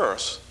same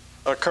verse,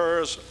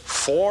 occurs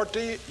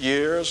 40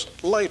 years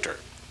later.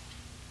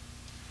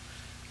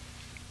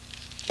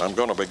 I'm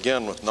going to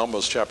begin with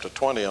Numbers chapter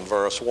 20 and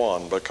verse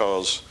 1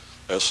 because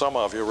there's some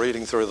of you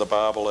reading through the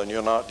Bible and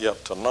you're not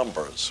yet to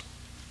Numbers.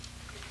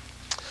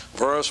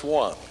 Verse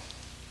 1.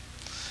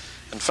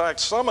 In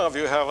fact, some of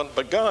you haven't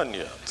begun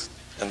yet.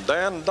 And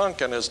Dan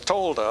Duncan has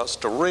told us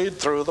to read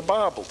through the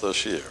Bible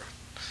this year.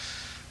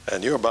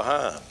 And you're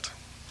behind.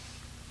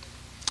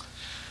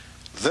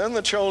 Then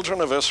the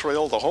children of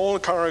Israel, the whole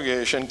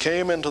congregation,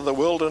 came into the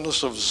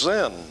wilderness of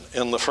Zin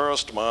in the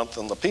first month,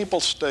 and the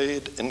people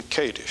stayed in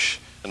Kadesh.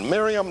 And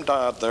Miriam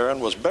died there and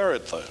was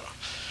buried there.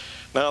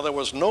 Now there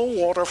was no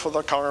water for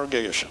the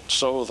congregation,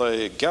 so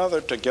they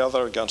gathered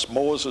together against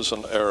Moses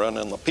and Aaron,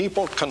 and the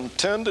people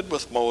contended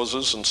with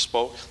Moses and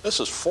spoke. This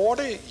is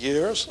 40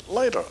 years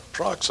later,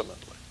 approximately.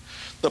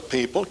 The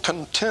people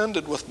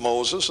contended with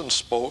Moses and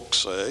spoke,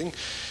 saying,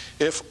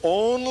 if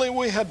only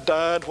we had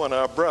died when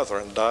our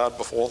brethren died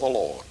before the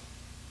Lord.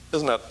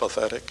 Isn't that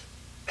pathetic?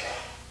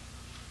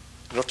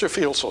 Don't you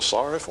feel so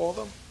sorry for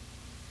them?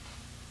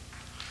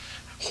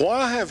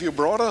 Why have you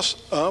brought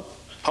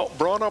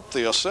up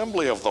the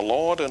assembly of the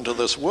Lord into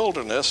this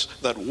wilderness,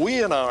 that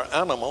we and our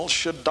animals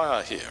should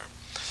die here?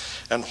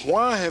 And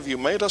why have you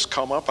made us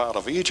come up out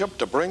of Egypt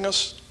to bring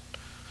us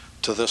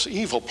to this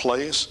evil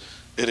place?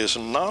 It is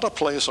not a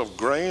place of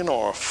grain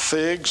or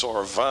figs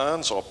or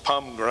vines or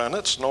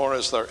pomegranates, nor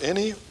is there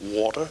any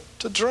water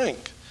to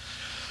drink.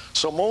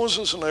 So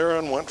Moses and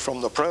Aaron went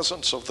from the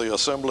presence of the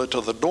assembly to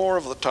the door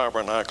of the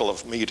tabernacle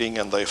of meeting,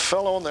 and they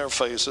fell on their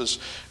faces,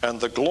 and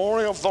the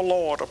glory of the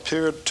Lord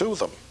appeared to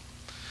them.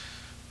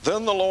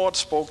 Then the Lord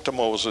spoke to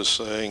Moses,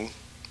 saying,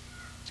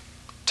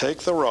 take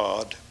the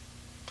rod,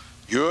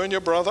 you and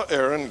your brother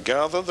Aaron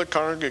gather the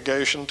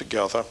congregation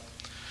together,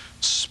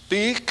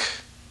 speak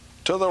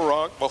to the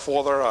rock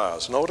before their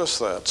eyes. Notice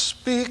that.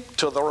 Speak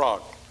to the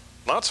rock.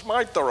 Not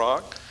smite the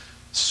rock.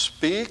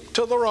 Speak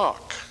to the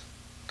rock.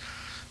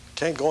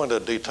 Can't go into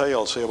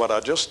details here, but I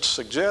just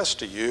suggest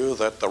to you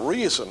that the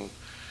reason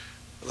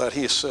that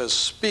he says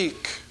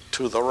speak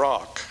to the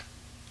rock,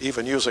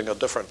 even using a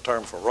different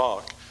term for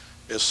rock,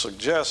 is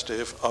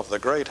suggestive of the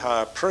great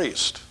high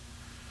priest,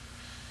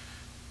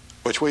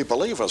 which we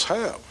believers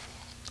have.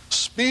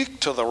 Speak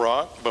to the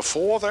rock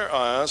before their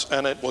eyes,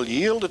 and it will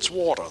yield its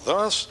water.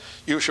 Thus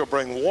you shall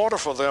bring water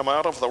for them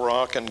out of the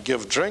rock, and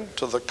give drink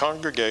to the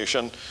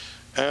congregation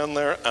and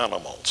their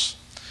animals.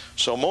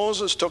 So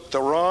Moses took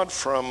the rod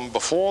from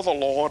before the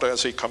Lord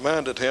as he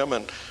commanded him,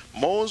 and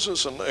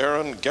Moses and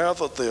Aaron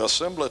gathered the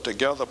assembly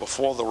together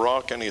before the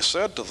rock, and he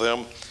said to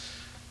them,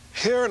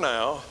 hear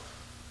now,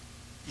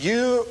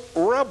 you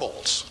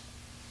rebels.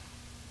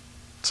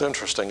 It's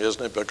interesting,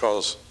 isn't it?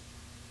 Because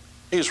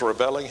he's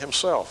rebelling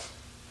himself.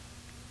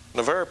 And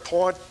the very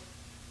point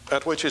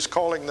at which he's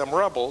calling them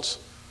rebels,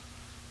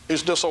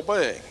 he's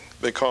disobeying.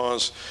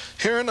 Because,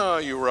 hear now,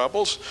 you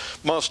rebels,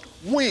 must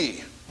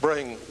we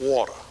bring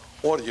water?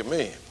 What do you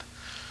mean?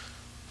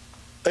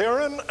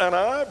 Aaron and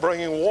I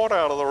bringing water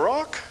out of the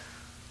rock?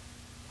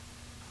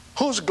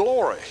 Whose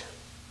glory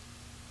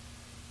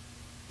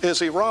is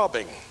he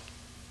robbing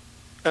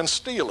and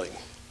stealing?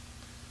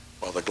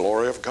 Well, the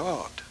glory of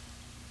God.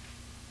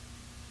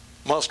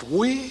 Must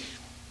we,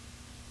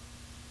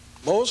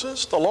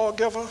 Moses, the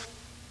lawgiver,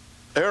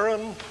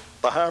 Aaron,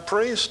 the high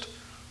priest,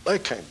 they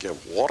can't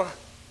give water.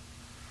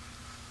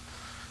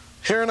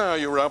 Hear now,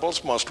 you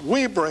rebels, must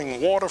we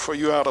bring water for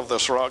you out of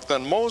this rock?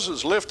 Then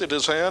Moses lifted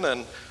his hand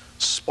and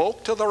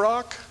spoke to the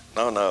rock?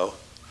 No.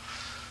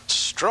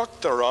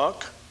 Struck the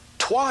rock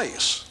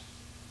twice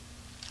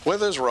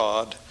with his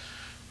rod,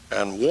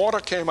 and water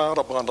came out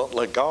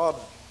abundantly. God,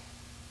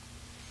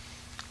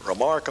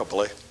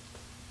 remarkably,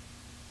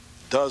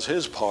 does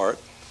his part.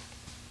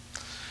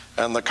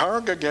 And the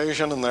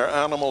congregation and their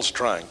animals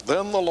drank.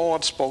 Then the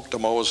Lord spoke to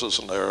Moses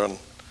and Aaron,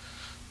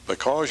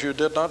 because you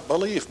did not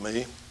believe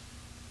me,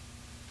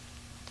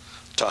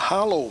 to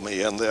hallow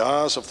me in the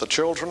eyes of the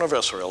children of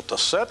Israel, to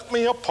set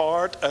me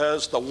apart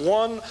as the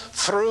one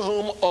through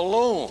whom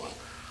alone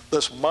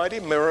this mighty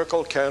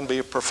miracle can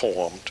be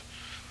performed.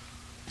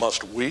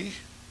 Must we?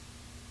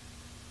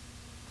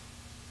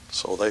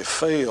 So they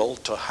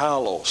failed to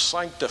hallow,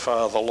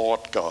 sanctify the Lord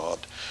God.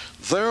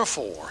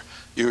 Therefore,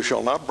 you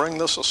shall not bring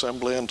this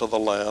assembly into the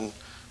land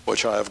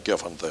which I have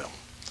given them.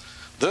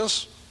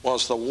 This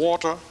was the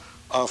water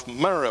of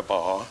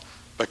Meribah,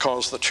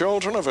 because the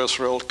children of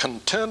Israel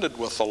contended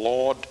with the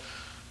Lord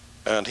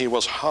and he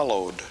was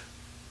hallowed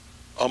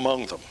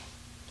among them.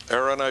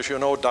 Aaron, as you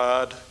know,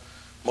 died.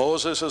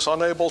 Moses is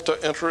unable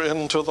to enter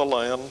into the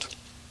land,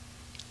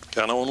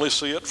 can only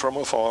see it from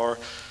afar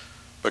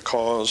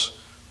because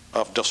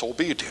of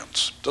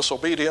disobedience.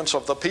 Disobedience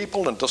of the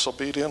people and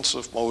disobedience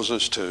of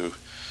Moses too.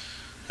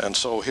 And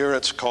so here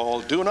it's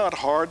called, do not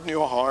harden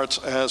your hearts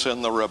as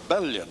in the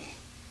rebellion,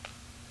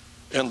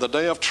 in the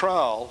day of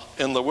trial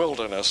in the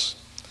wilderness.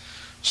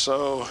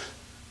 So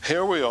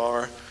here we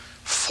are,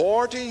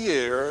 40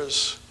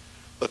 years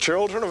the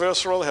children of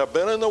Israel have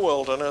been in the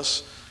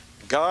wilderness,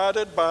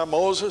 guided by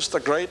Moses, the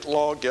great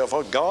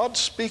lawgiver, God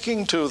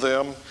speaking to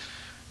them,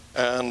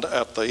 and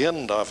at the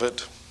end of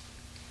it,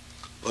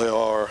 they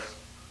are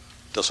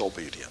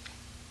disobedient.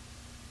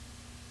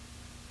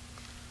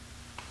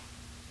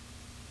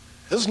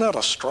 Isn't that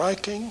a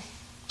striking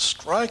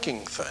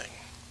thing?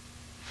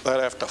 That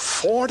after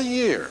 40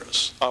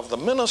 years of the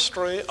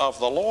ministry of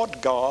the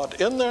Lord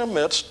God in their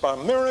midst by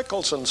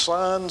miracles and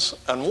signs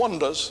and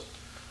wonders,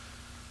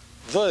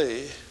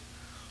 they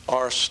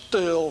are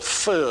still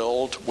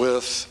filled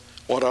with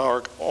what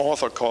our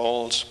author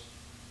calls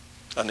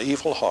an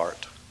evil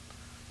heart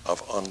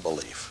of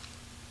unbelief.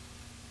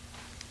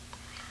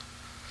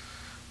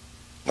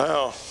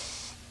 Now,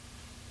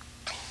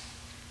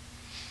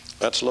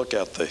 let's look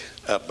at the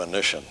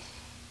admonition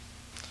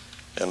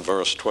in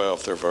verse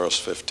 12 through verse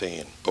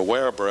 15.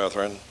 Beware,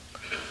 brethren,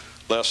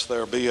 lest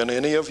there be in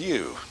any of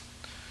you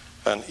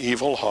an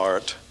evil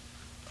heart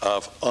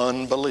of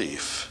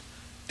unbelief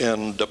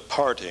in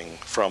departing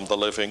from the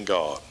living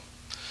God.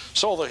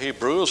 So the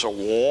Hebrews are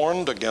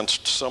warned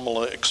against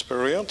similar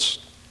experience,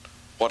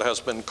 what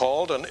has been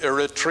called an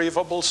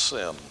irretrievable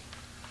sin.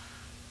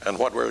 And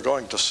what we're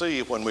going to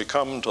see when we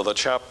come to the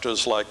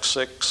chapters like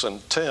 6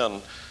 and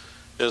 10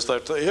 is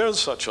that there is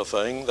such a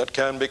thing that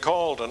can be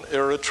called an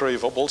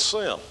irretrievable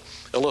sin.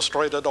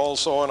 Illustrated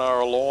also in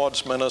our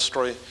Lord's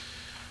ministry,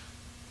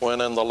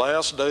 when in the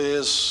last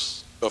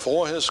days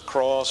before his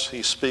cross,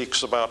 he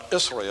speaks about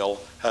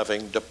Israel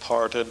having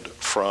departed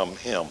from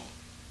him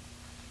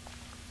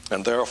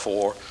and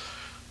therefore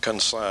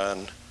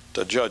consigned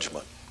to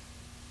judgment.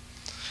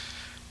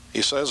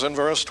 He says in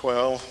verse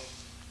 12,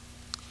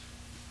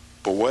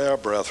 beware,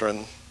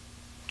 brethren,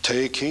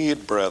 take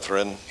heed,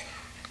 brethren,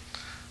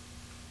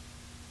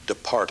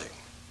 departing.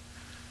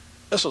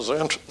 This is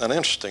an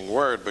interesting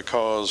word,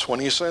 because when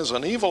he says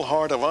an evil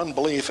heart of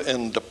unbelief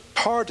in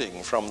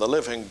departing from the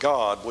living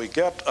God, we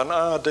get an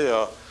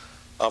idea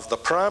of the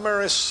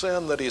primary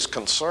sin that he's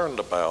concerned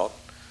about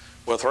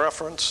with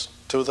reference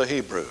to the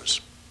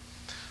Hebrews.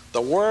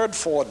 The word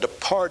for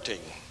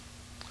departing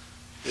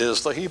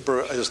is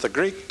the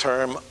Greek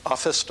term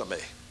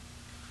aphistemi,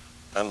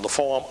 and the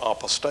form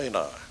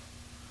apostena.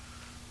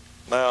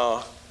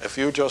 Now, if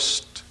you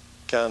just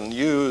can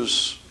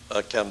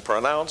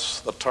pronounce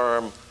the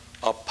term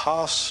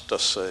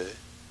apostasy,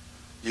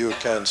 you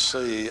can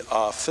see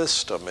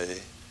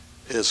aphistemi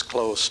is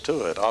close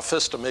to it.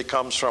 Aphistemi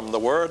comes from the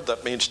word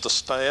that means to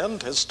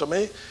stand,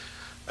 histemi,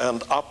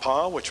 and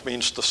apa, which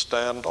means to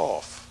stand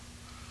off.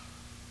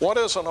 What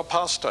is an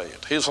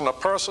apostate? He's a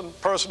person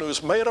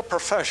who's made a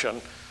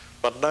profession,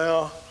 but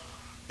now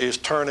he's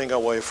turning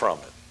away from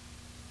it.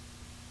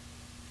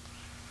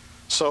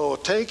 So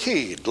take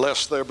heed,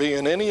 lest there be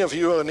in any of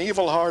you an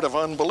evil heart of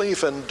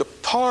unbelief in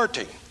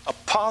departing.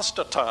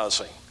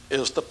 Apostatizing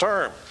is the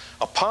term.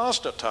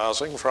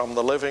 Apostatizing from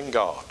the living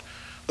God.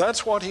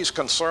 That's what he's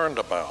concerned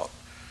about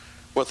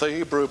with the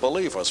Hebrew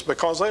believers,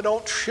 because they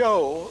don't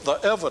show the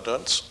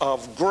evidence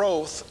of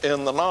growth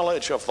in the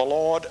knowledge of the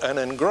Lord and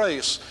in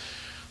grace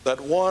that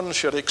one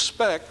should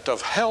expect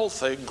of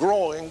healthy,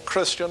 growing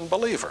Christian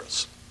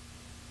believers.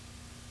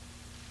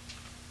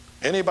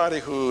 Anybody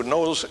who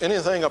knows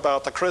anything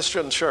about the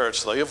Christian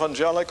church, the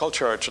evangelical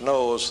church,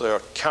 knows there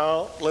are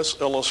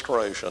countless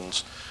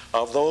illustrations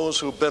of those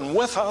who've been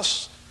with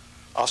us,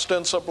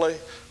 ostensibly,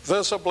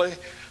 visibly,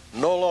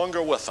 no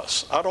longer with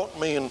us. I don't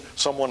mean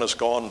someone has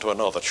gone to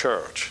another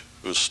church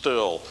who's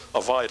still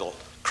a vital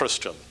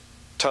Christian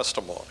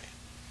testimony.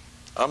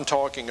 I'm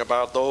talking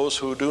about those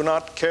who do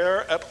not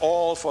care at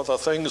all for the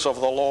things of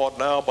the Lord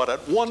now, but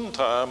at one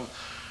time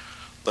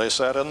they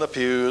sat in the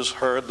pews,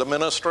 heard the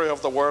ministry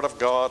of the Word of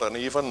God, and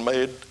even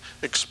made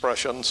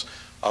expressions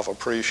of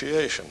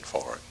appreciation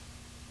for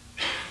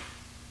it.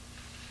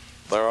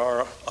 There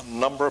are a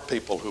number of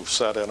people who've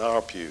sat in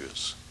our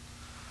pews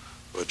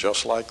who are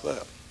just like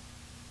that.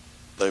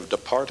 They've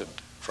departed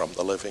from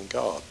the living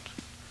God.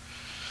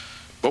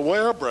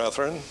 Beware,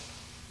 brethren,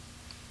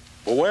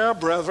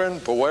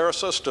 beware,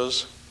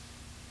 sisters,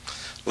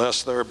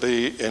 lest there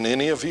be in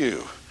any of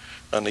you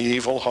an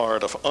evil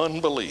heart of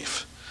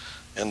unbelief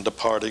in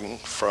departing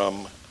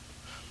from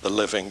the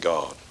living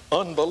God.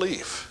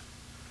 Unbelief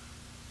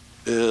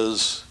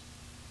is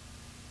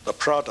the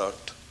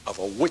product of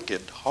a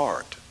wicked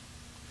heart,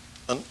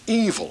 an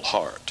evil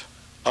heart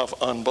of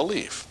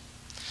unbelief.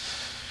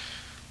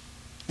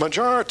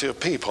 Majority of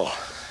people,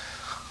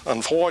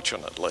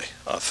 unfortunately,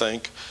 I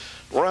think,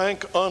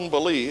 rank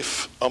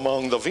unbelief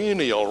among the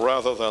venial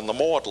rather than the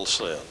mortal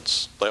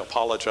sins. They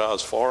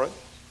apologize for it.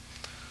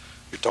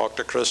 You talk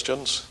to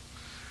Christians,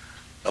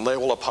 and they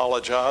will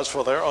apologize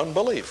for their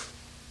unbelief.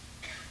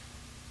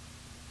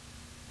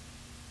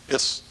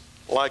 It's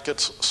like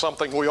it's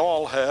something we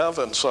all have,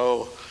 and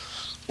so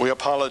we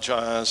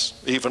apologize,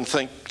 even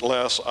think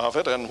less of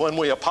it. And when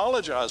we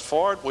apologize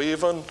for it, we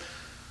even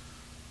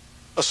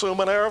assume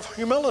an air of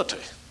humility.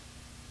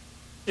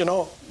 You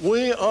know,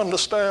 we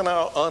understand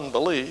our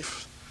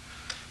unbelief.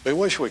 We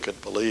wish we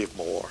could believe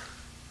more.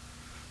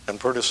 And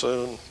pretty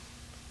soon,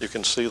 you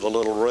can see the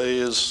little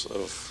rays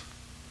of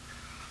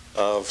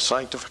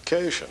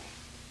sanctification,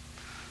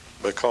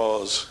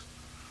 because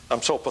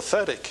I'm so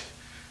pathetic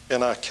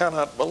and I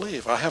cannot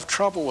believe. I have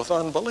trouble with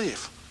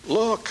unbelief.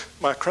 Look,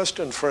 my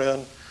Christian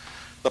friend,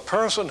 the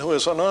person who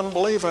is an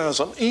unbeliever has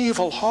an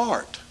evil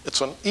heart.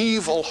 It's an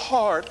evil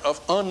heart of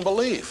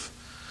unbelief.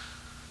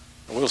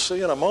 And we'll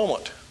see in a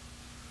moment.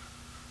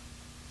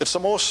 It's the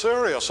most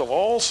serious of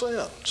all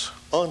sins,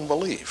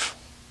 unbelief.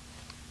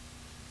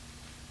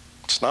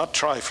 It's not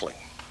trifling.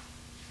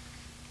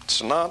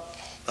 It's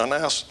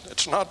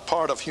not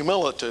part of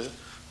humility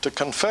to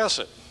confess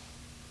it.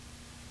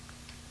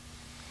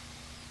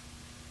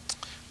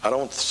 I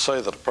don't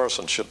say that a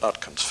person should not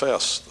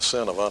confess the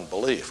sin of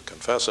unbelief,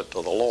 confess it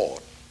to the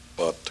Lord,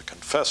 but to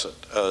confess it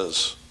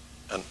as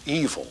an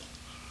evil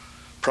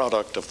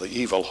product of the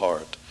evil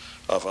heart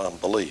of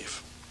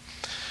unbelief.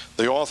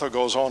 The author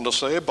goes on to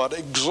say, but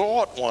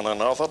exhort one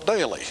another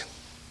daily.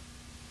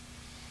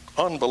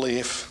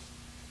 Unbelief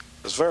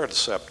is very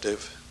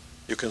deceptive.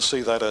 You can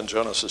see that in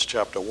Genesis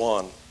chapter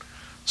 1.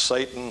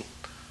 Satan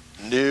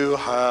knew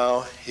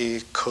how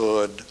he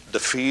could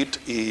defeat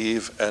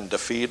Eve and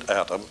defeat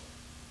Adam.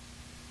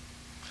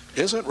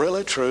 Is it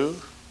really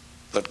true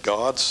that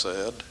God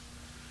said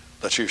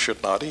that you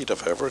should not eat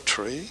of every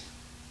tree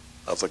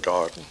of the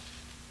garden?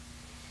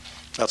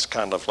 That's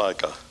kind of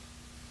like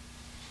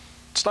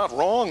it's not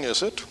wrong,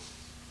 is it?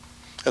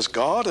 Has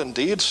God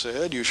indeed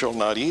said you shall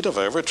not eat of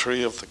every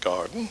tree of the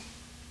garden?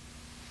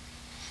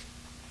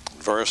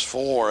 Verse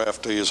 4,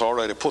 after he's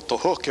already put the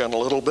hook in a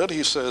little bit,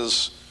 he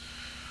says,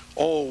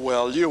 oh,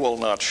 well, you will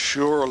not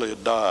surely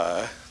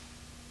die.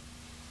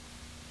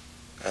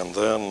 And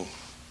then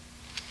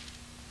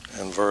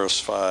in verse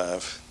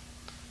 5,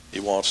 he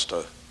wants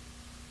to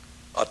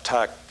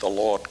attack the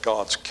Lord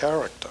God's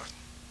character.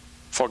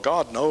 For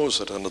God knows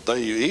that in the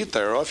day you eat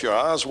thereof, your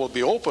eyes will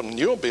be open, and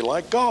you'll be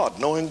like God,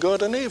 knowing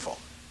good and evil.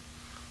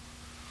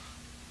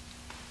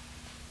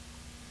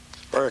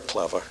 Very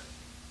clever.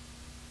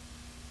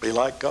 Be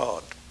like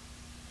God.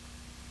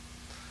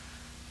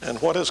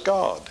 And what is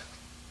God?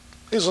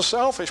 He's a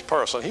selfish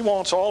person. He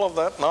wants all of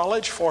that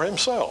knowledge for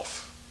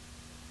himself.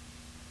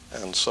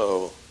 And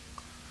so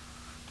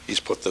he's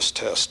put this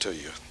test to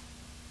you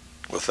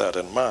with that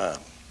in mind.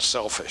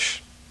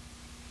 Selfish.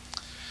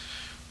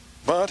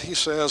 But he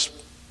says,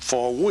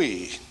 for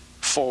we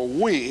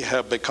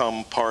have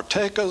become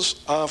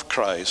partakers of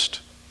Christ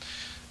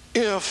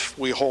if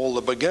we hold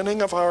the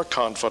beginning of our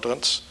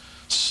confidence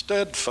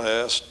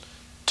steadfast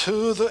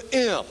to the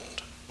end.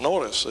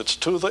 Notice, it's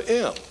to the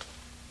end.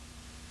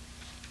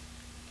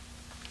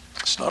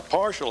 It's not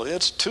partially,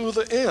 it's to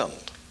the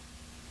end.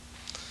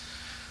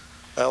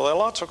 Now, there are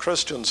lots of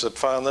Christians that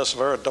find this a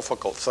very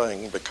difficult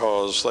thing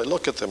because they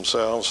look at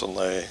themselves and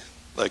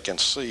they can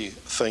see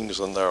things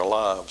in their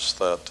lives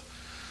that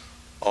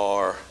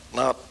are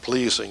not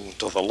pleasing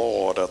to the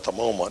Lord at the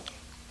moment.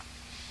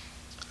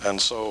 And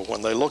so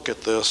when they look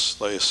at this,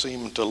 they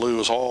seem to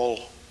lose all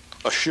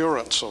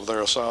assurance of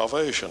their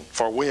salvation.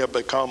 For we have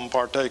become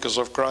partakers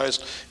of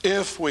Christ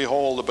if we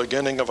hold the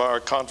beginning of our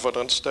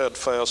confidence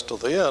steadfast to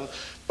the end.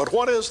 But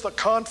what is the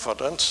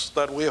confidence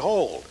that we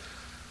hold?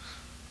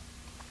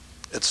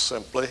 It's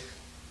simply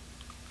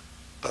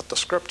that the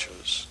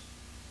Scriptures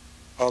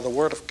are the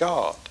Word of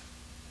God.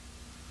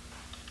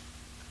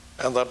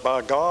 And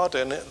that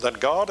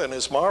God in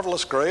His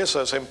marvelous grace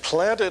has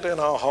implanted in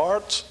our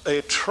hearts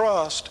a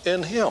trust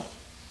in Him.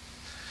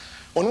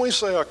 When we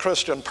say a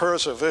Christian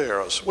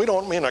perseveres, we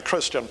don't mean a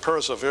Christian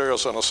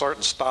perseveres in a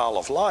certain style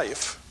of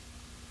life.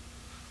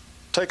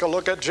 Take a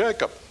look at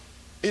Jacob.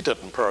 He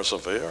didn't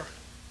persevere.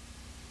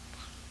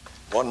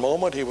 One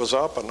moment he was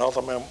up,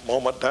 another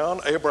moment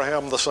down.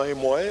 Abraham the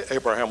same way.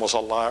 Abraham was a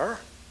liar.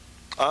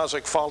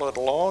 Isaac followed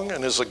along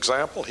in his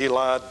example. He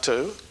lied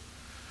too.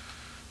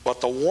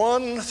 But the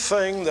one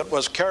thing that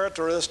was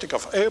characteristic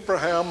of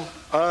Abraham,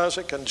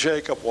 Isaac, and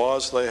Jacob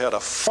was they had a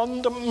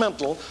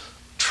fundamental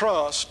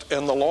trust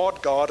in the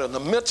Lord God in the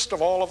midst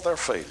of all of their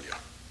failure.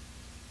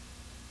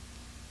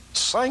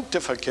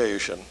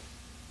 Sanctification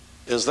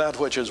is that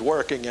which is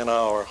working in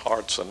our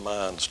hearts and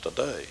minds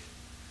today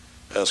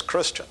as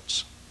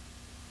Christians.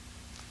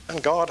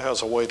 And God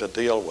has a way to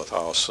deal with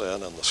our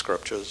sin in the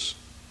Scriptures.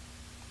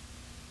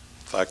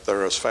 In fact,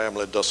 there is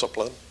family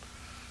discipline.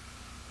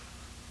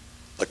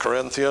 The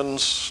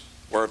Corinthians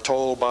were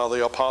told by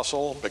the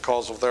apostle,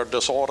 because of their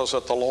disorders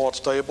at the Lord's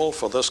table,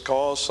 for this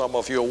cause some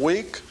of you are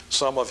weak,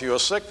 some of you are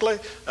sickly,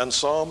 and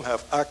some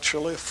have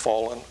actually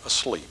fallen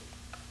asleep.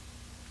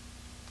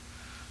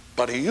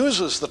 But he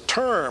uses the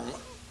term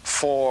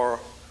for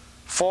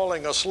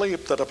falling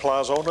asleep that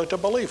applies only to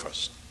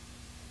believers.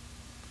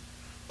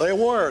 They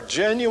were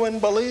genuine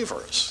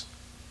believers.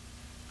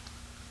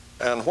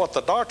 And what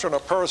the doctrine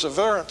of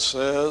perseverance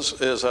says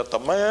is that the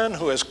man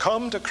who has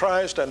come to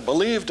Christ and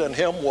believed in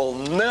him will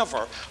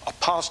never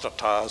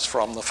apostatize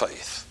from the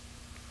faith.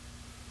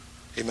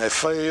 He may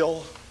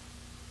fail,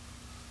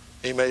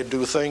 he may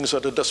do things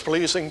that are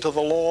displeasing to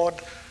the Lord,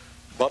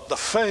 but the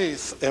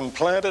faith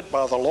implanted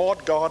by the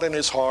Lord God in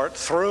his heart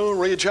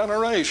through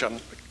regeneration,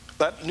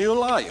 that new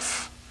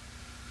life,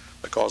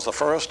 because the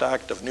first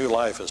act of new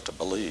life is to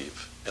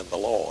believe in the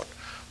Lord,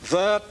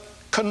 that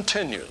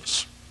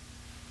continues.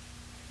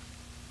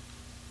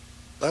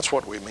 That's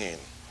what we mean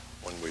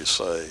when we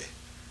say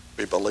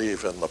we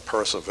believe in the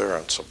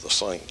perseverance of the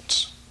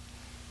saints.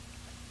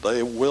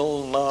 They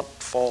will not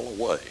fall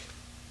away.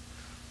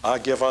 I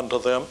give unto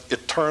them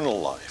eternal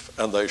life,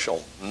 and they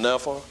shall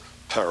never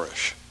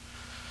perish.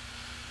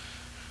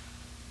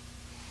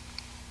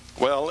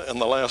 Well, in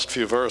the last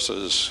few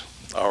verses,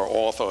 our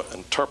author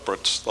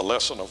interprets the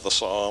lesson of the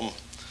psalm.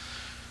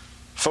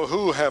 For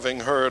who,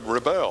 having heard,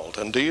 rebelled?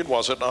 Indeed,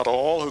 was it not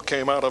all who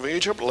came out of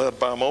Egypt, led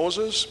by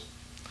Moses?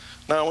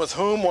 Now with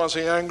whom was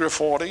he angry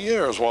 40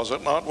 years? Was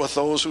it not with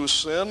those who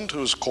sinned,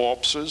 whose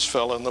corpses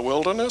fell in the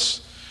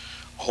wilderness?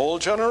 A whole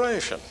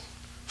generation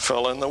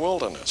fell in the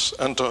wilderness.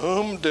 And to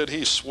whom did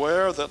he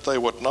swear that they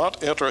would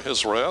not enter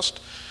his rest,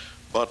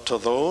 but to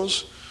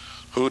those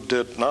who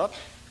did not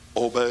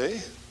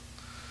obey?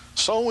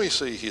 So we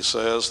see, he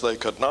says, they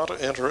could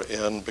not enter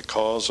in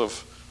because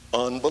of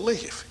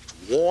unbelief,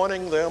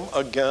 warning them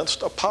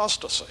against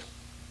apostasy.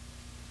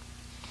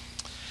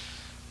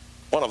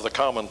 One of the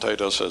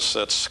commentators has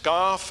said,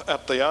 scoff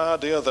at the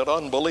idea that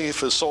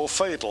unbelief is so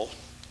fatal,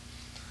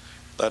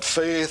 that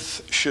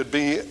faith should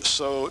be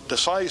so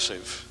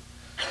decisive.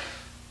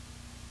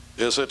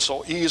 Is it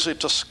so easy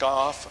to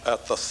scoff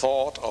at the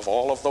thought of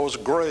all of those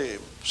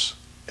graves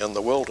in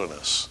the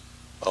wilderness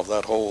of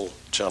that whole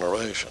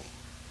generation?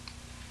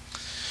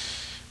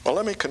 Well,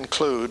 let me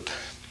conclude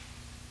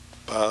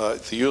by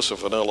the use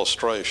of an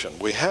illustration.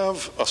 We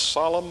have a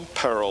solemn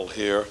peril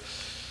here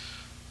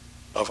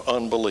of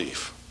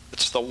unbelief.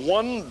 It's the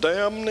one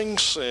damning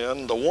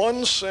sin, the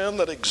one sin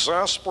that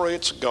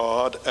exasperates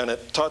God, and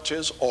it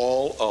touches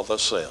all other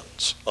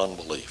sins,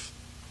 unbelief.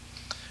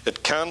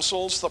 It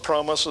cancels the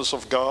promises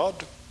of God.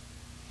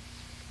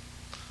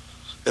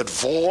 It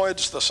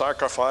voids the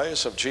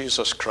sacrifice of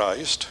Jesus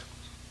Christ.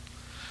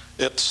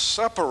 It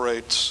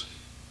separates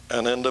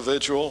an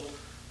individual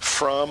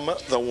from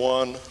the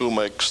one who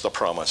makes the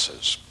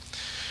promises.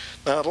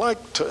 Now, I'd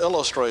like to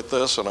illustrate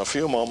this in a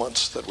few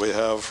moments that we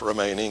have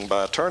remaining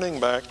by turning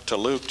back to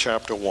Luke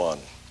chapter 1.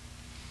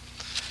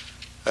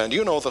 And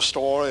you know the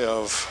story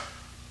of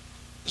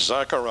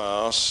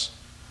Zacharias,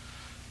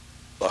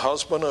 the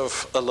husband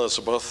of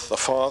Elizabeth, the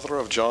father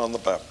of John the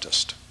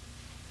Baptist.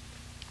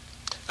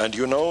 And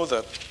you know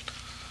that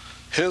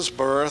his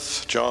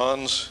birth,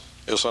 John's,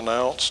 is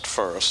announced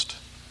first.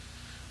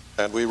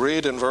 And we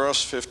read in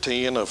verse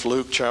 15 of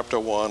Luke chapter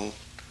 1,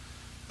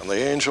 and the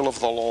angel of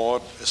the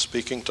Lord is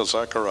speaking to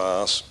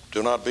Zacharias.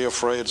 Do not be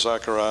afraid,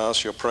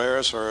 Zacharias. Your prayer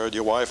is heard.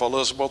 Your wife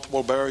Elizabeth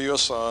will bear you a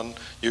son.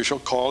 You shall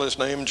call his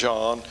name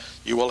John.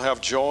 You will have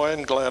joy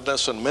and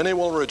gladness, and many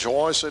will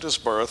rejoice at his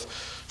birth.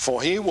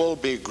 For he will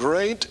be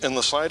great in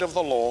the sight of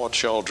the Lord,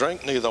 shall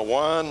drink neither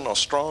wine nor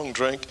strong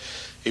drink.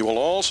 He will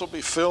also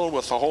be filled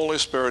with the Holy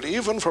Spirit,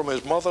 even from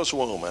his mother's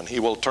womb, and he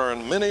will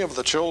turn many of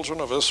the children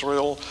of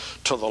Israel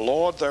to the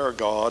Lord their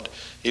God.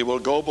 He will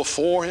go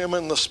before him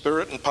in the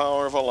spirit and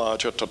power of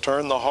Elijah, to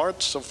turn the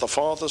hearts of the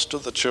fathers to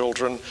the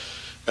children,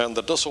 and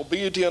the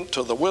disobedient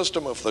to the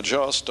wisdom of the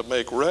just, to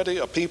make ready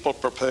a people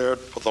prepared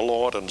for the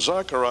Lord. And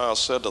Zacharias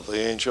said to the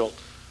angel,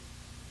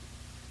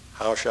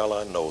 how shall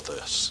I know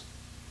this?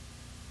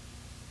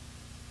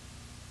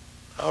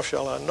 How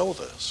shall I know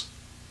this?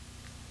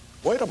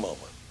 Wait a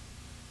moment.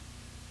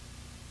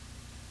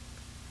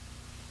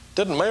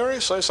 Didn't Mary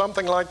say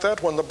something like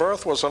that when the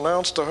birth was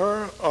announced to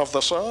her of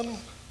the Son?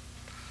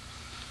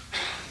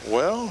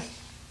 Well,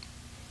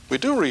 we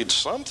do read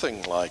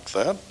something like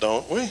that,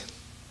 don't we?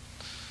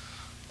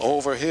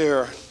 Over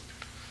here,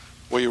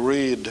 we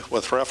read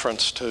with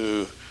reference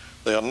to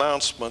the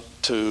announcement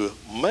to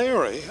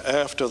Mary.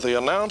 After the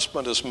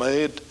announcement is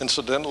made,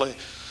 incidentally,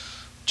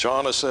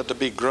 John is said to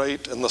be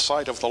great in the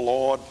sight of the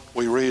Lord.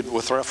 We read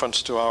with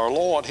reference to our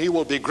Lord, he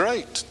will be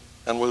great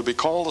and will be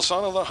called the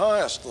Son of the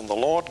Highest, and the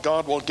Lord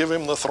God will give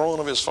him the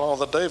throne of his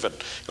father David.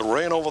 He'll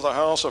reign over the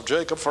house of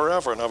Jacob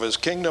forever, and of his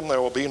kingdom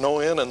there will be no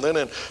end. And then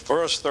in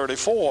verse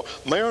 34,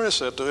 Mary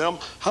said to him,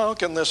 how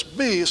can this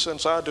be,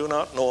 since I do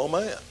not know a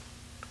man?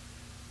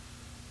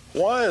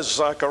 Why is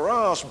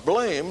Zacharias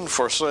blamed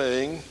for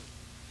saying,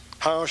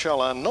 how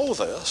shall I know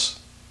this?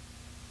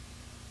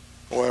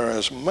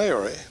 Whereas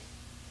Mary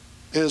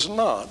is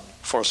not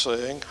for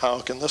saying, how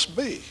can this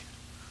be,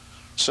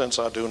 since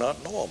I do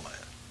not know a man?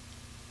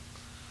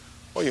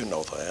 Well, you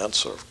know the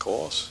answer, of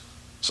course.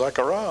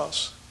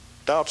 Zacharias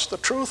doubts the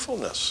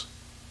truthfulness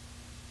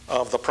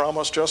of the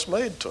promise just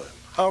made to him.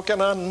 How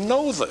can I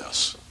know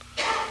this?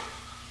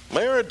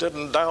 Mary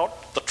didn't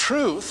doubt the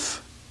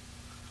truth.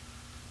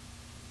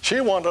 She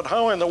wondered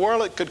how in the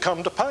world it could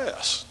come to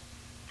pass.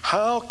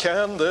 How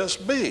can this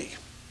be?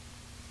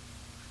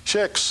 She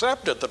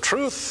accepted the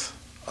truth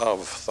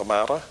of the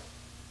matter,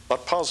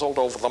 but puzzled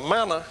over the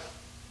manner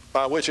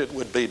by which it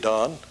would be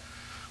done,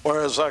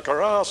 whereas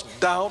Zacharias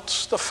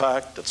doubts the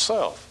fact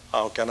itself.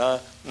 How can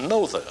I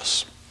know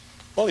this?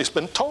 Well, he's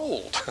been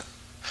told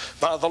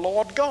by the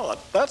Lord God.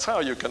 That's how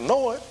you can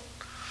know it.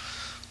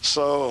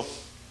 So,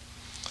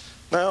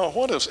 now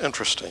what is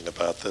interesting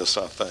about this,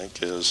 I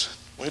think, is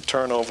we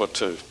turn over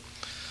to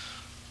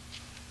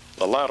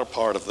the latter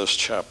part of this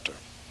chapter.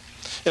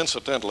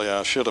 Incidentally,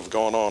 I should have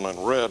gone on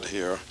and read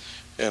here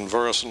in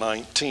verse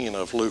 19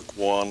 of Luke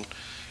 1,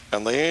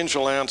 "And the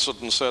angel answered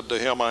and said to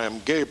him, I am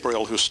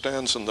Gabriel, who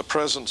stands in the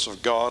presence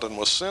of God, and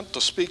was sent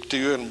to speak to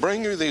you and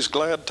bring you these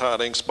glad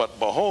tidings. But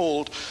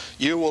behold,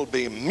 you will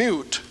be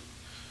mute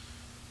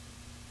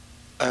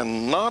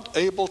and not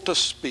able to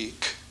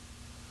speak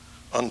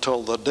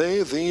until the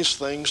day these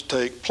things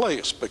take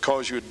place,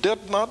 because you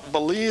did not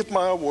believe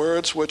my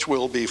words, which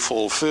will be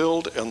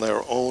fulfilled in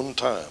their own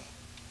time."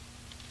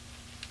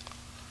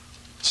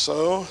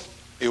 So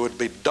he would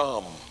be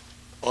dumb,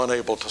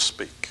 unable to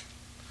speak.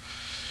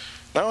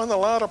 Now in the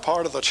latter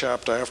part of the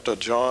chapter, after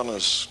John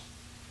is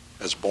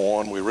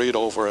born, we read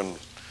over in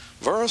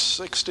verse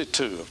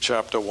 62 of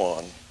chapter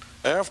 1,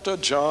 after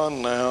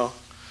John now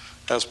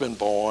has been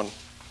born,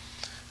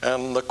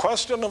 and the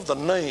question of the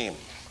name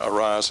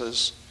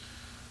arises,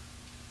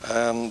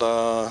 and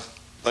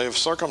they've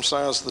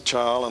circumcised the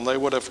child, and they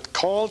would have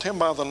called him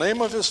by the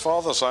name of his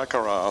father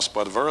Zacharias.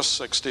 But verse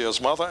 60,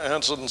 his mother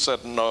answered and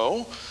said,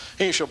 "No,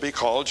 he shall be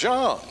called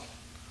John."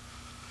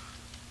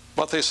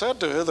 But they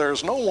said to her, "There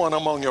is no one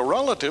among your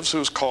relatives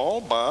who's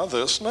called by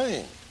this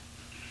name."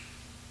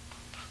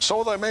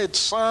 So they made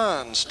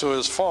signs to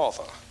his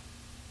father.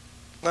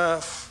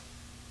 Now,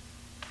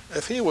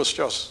 if he was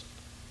just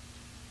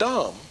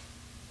dumb,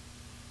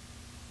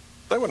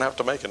 they wouldn't have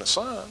to make any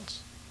signs.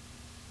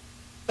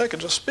 They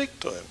could just speak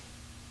to him.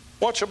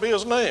 What shall be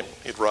his name?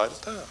 He'd write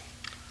it down.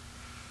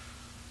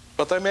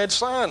 But they made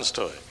signs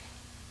to him.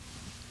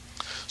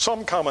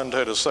 Some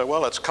commentators say,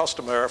 well, it's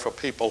customary for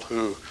people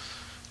who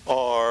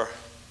are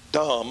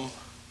dumb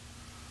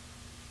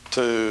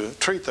to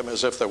treat them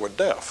as if they were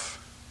deaf.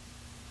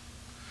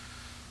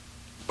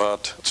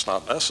 But it's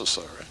not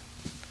necessary.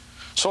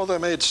 So they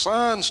made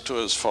signs to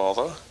his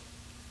father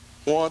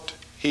what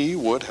he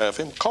would have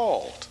him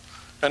called.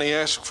 And he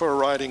asked for a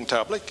writing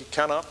tablet. He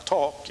cannot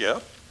talk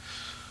yet.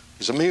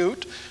 He's a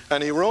mute.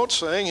 And he wrote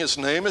saying, his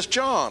name is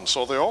John.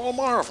 So they all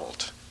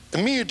marveled.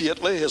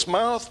 Immediately his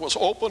mouth was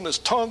opened, his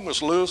tongue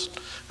was loosed,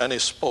 and he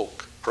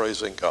spoke,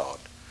 praising God.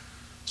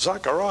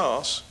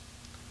 Zacharias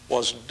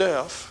was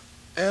deaf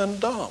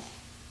and dumb.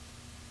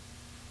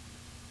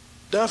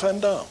 Deaf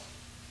and dumb.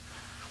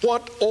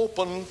 What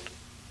opened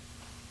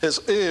his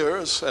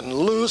ears and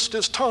loosed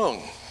his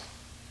tongue?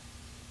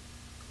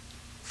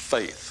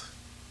 Faith.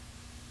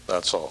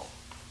 That's all.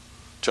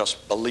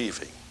 Just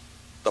believing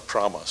the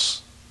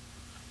promise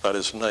that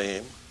his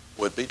name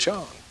would be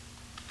John.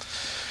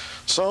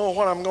 So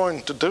what I'm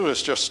going to do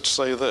is just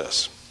say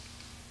this.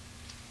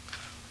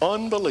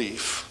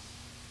 Unbelief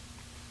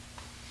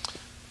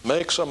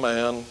makes a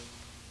man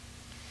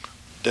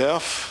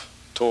deaf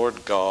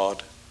toward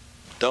God,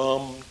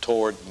 dumb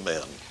toward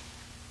men.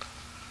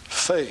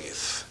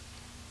 Faith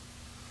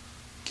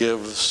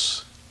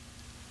gives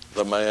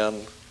the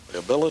man the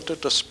ability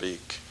to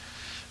speak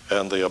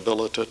and the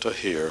ability to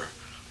hear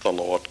the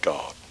Lord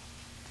God.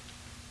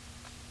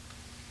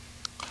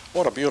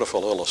 What a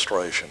beautiful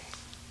illustration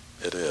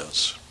it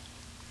is.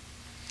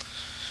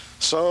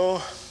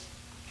 So,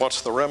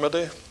 what's the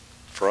remedy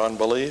for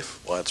unbelief?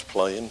 Well, it's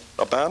plain.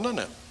 Abandon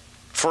it.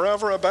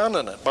 Forever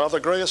abandon it by the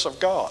grace of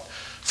God.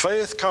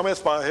 Faith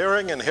cometh by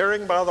hearing, and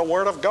hearing by the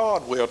word of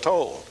God, we are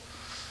told.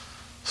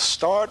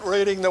 Start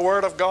reading the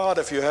word of God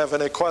if you have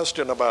any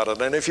question about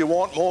it. And if you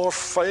want more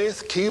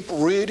faith, keep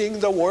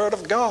reading the word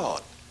of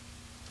God.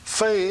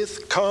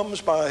 Faith comes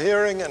by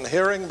hearing, and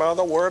hearing by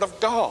the word of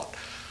God.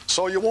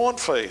 So you want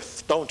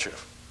faith, don't you?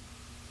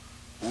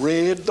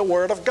 Read the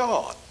word of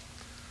God.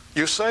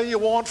 You say you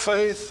want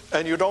faith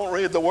and you don't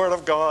read the word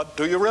of God.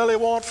 Do you really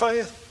want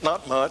faith?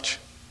 Not much.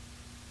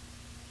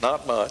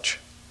 Not much.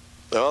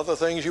 There are other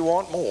things you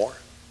want more.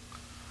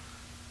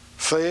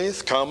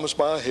 Faith comes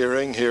by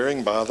hearing,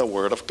 hearing by the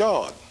word of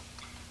God.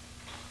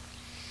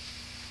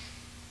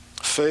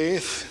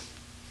 Faith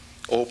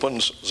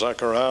opens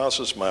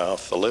Zacharias'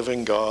 mouth. The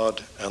living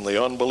God and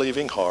the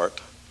unbelieving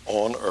heart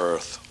on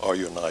earth are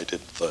united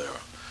there.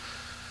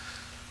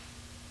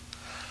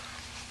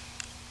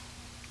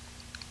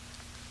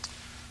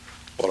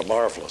 What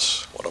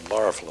a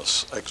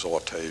marvelous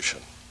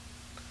exhortation.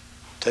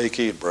 Take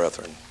heed,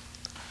 brethren,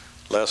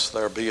 lest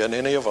there be in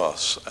any of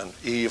us an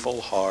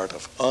evil heart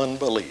of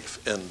unbelief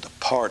in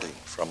departing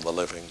from the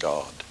living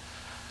God.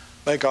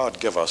 May God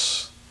give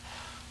us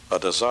a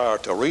desire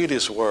to read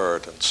his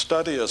word and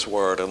study his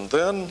word, and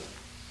then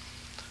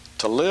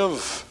to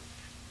live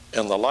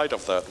in the light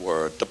of that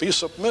word, to be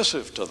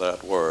submissive to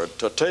that word,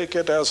 to take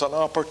it as an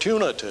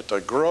opportunity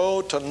to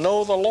grow, to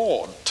know the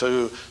Lord,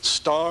 to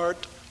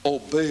start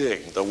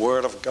obeying the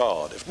word of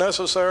God. If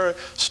necessary,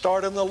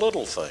 start in the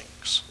little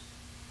things.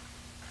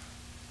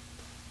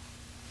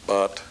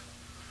 But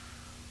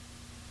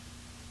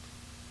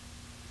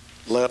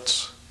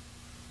let's,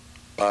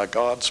 by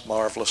God's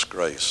marvelous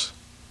grace,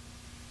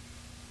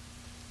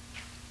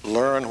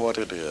 learn what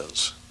it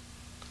is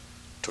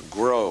to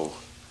grow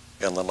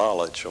in the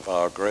knowledge of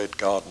our great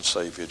God and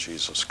Savior,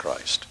 Jesus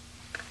Christ.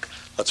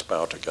 Let's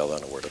bow together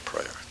in a word of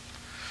prayer.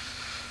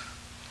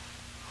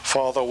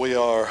 Father, we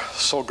are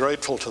so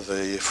grateful to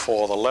Thee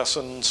for the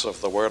lessons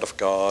of the Word of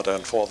God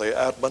and for the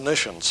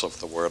admonitions of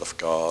the Word of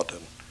God.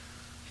 And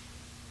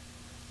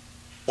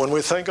when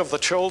we think of the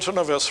children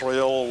of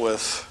Israel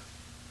with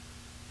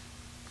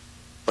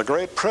the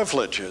great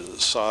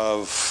privileges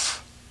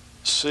of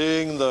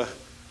seeing the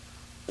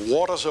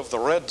waters of the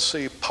Red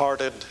Sea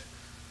parted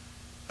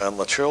and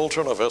the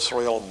children of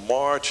Israel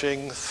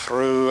marching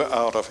through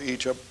out of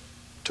Egypt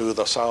to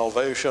the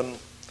salvation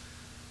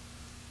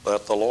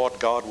that the Lord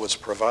God was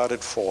providing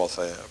for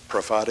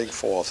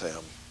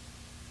them.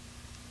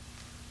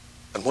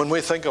 And when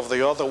we think of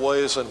the other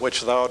ways in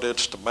which Thou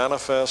didst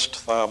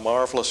manifest Thy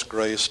marvelous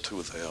grace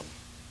to them,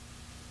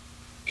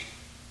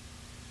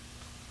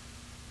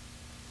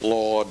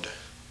 Lord,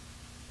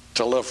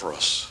 deliver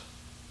us.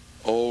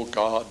 Oh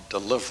God,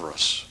 deliver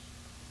us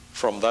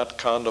from that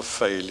kind of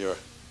failure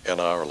in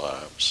our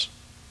lives.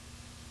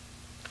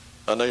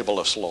 Enable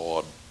us,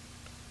 Lord,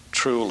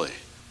 truly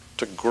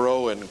to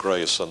grow in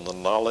grace and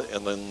in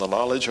the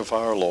knowledge of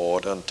our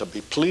Lord, and to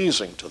be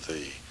pleasing to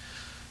Thee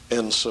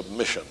in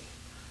submission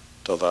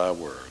to Thy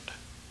word.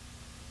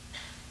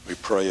 We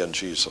pray in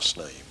Jesus'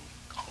 name.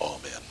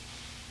 Amen.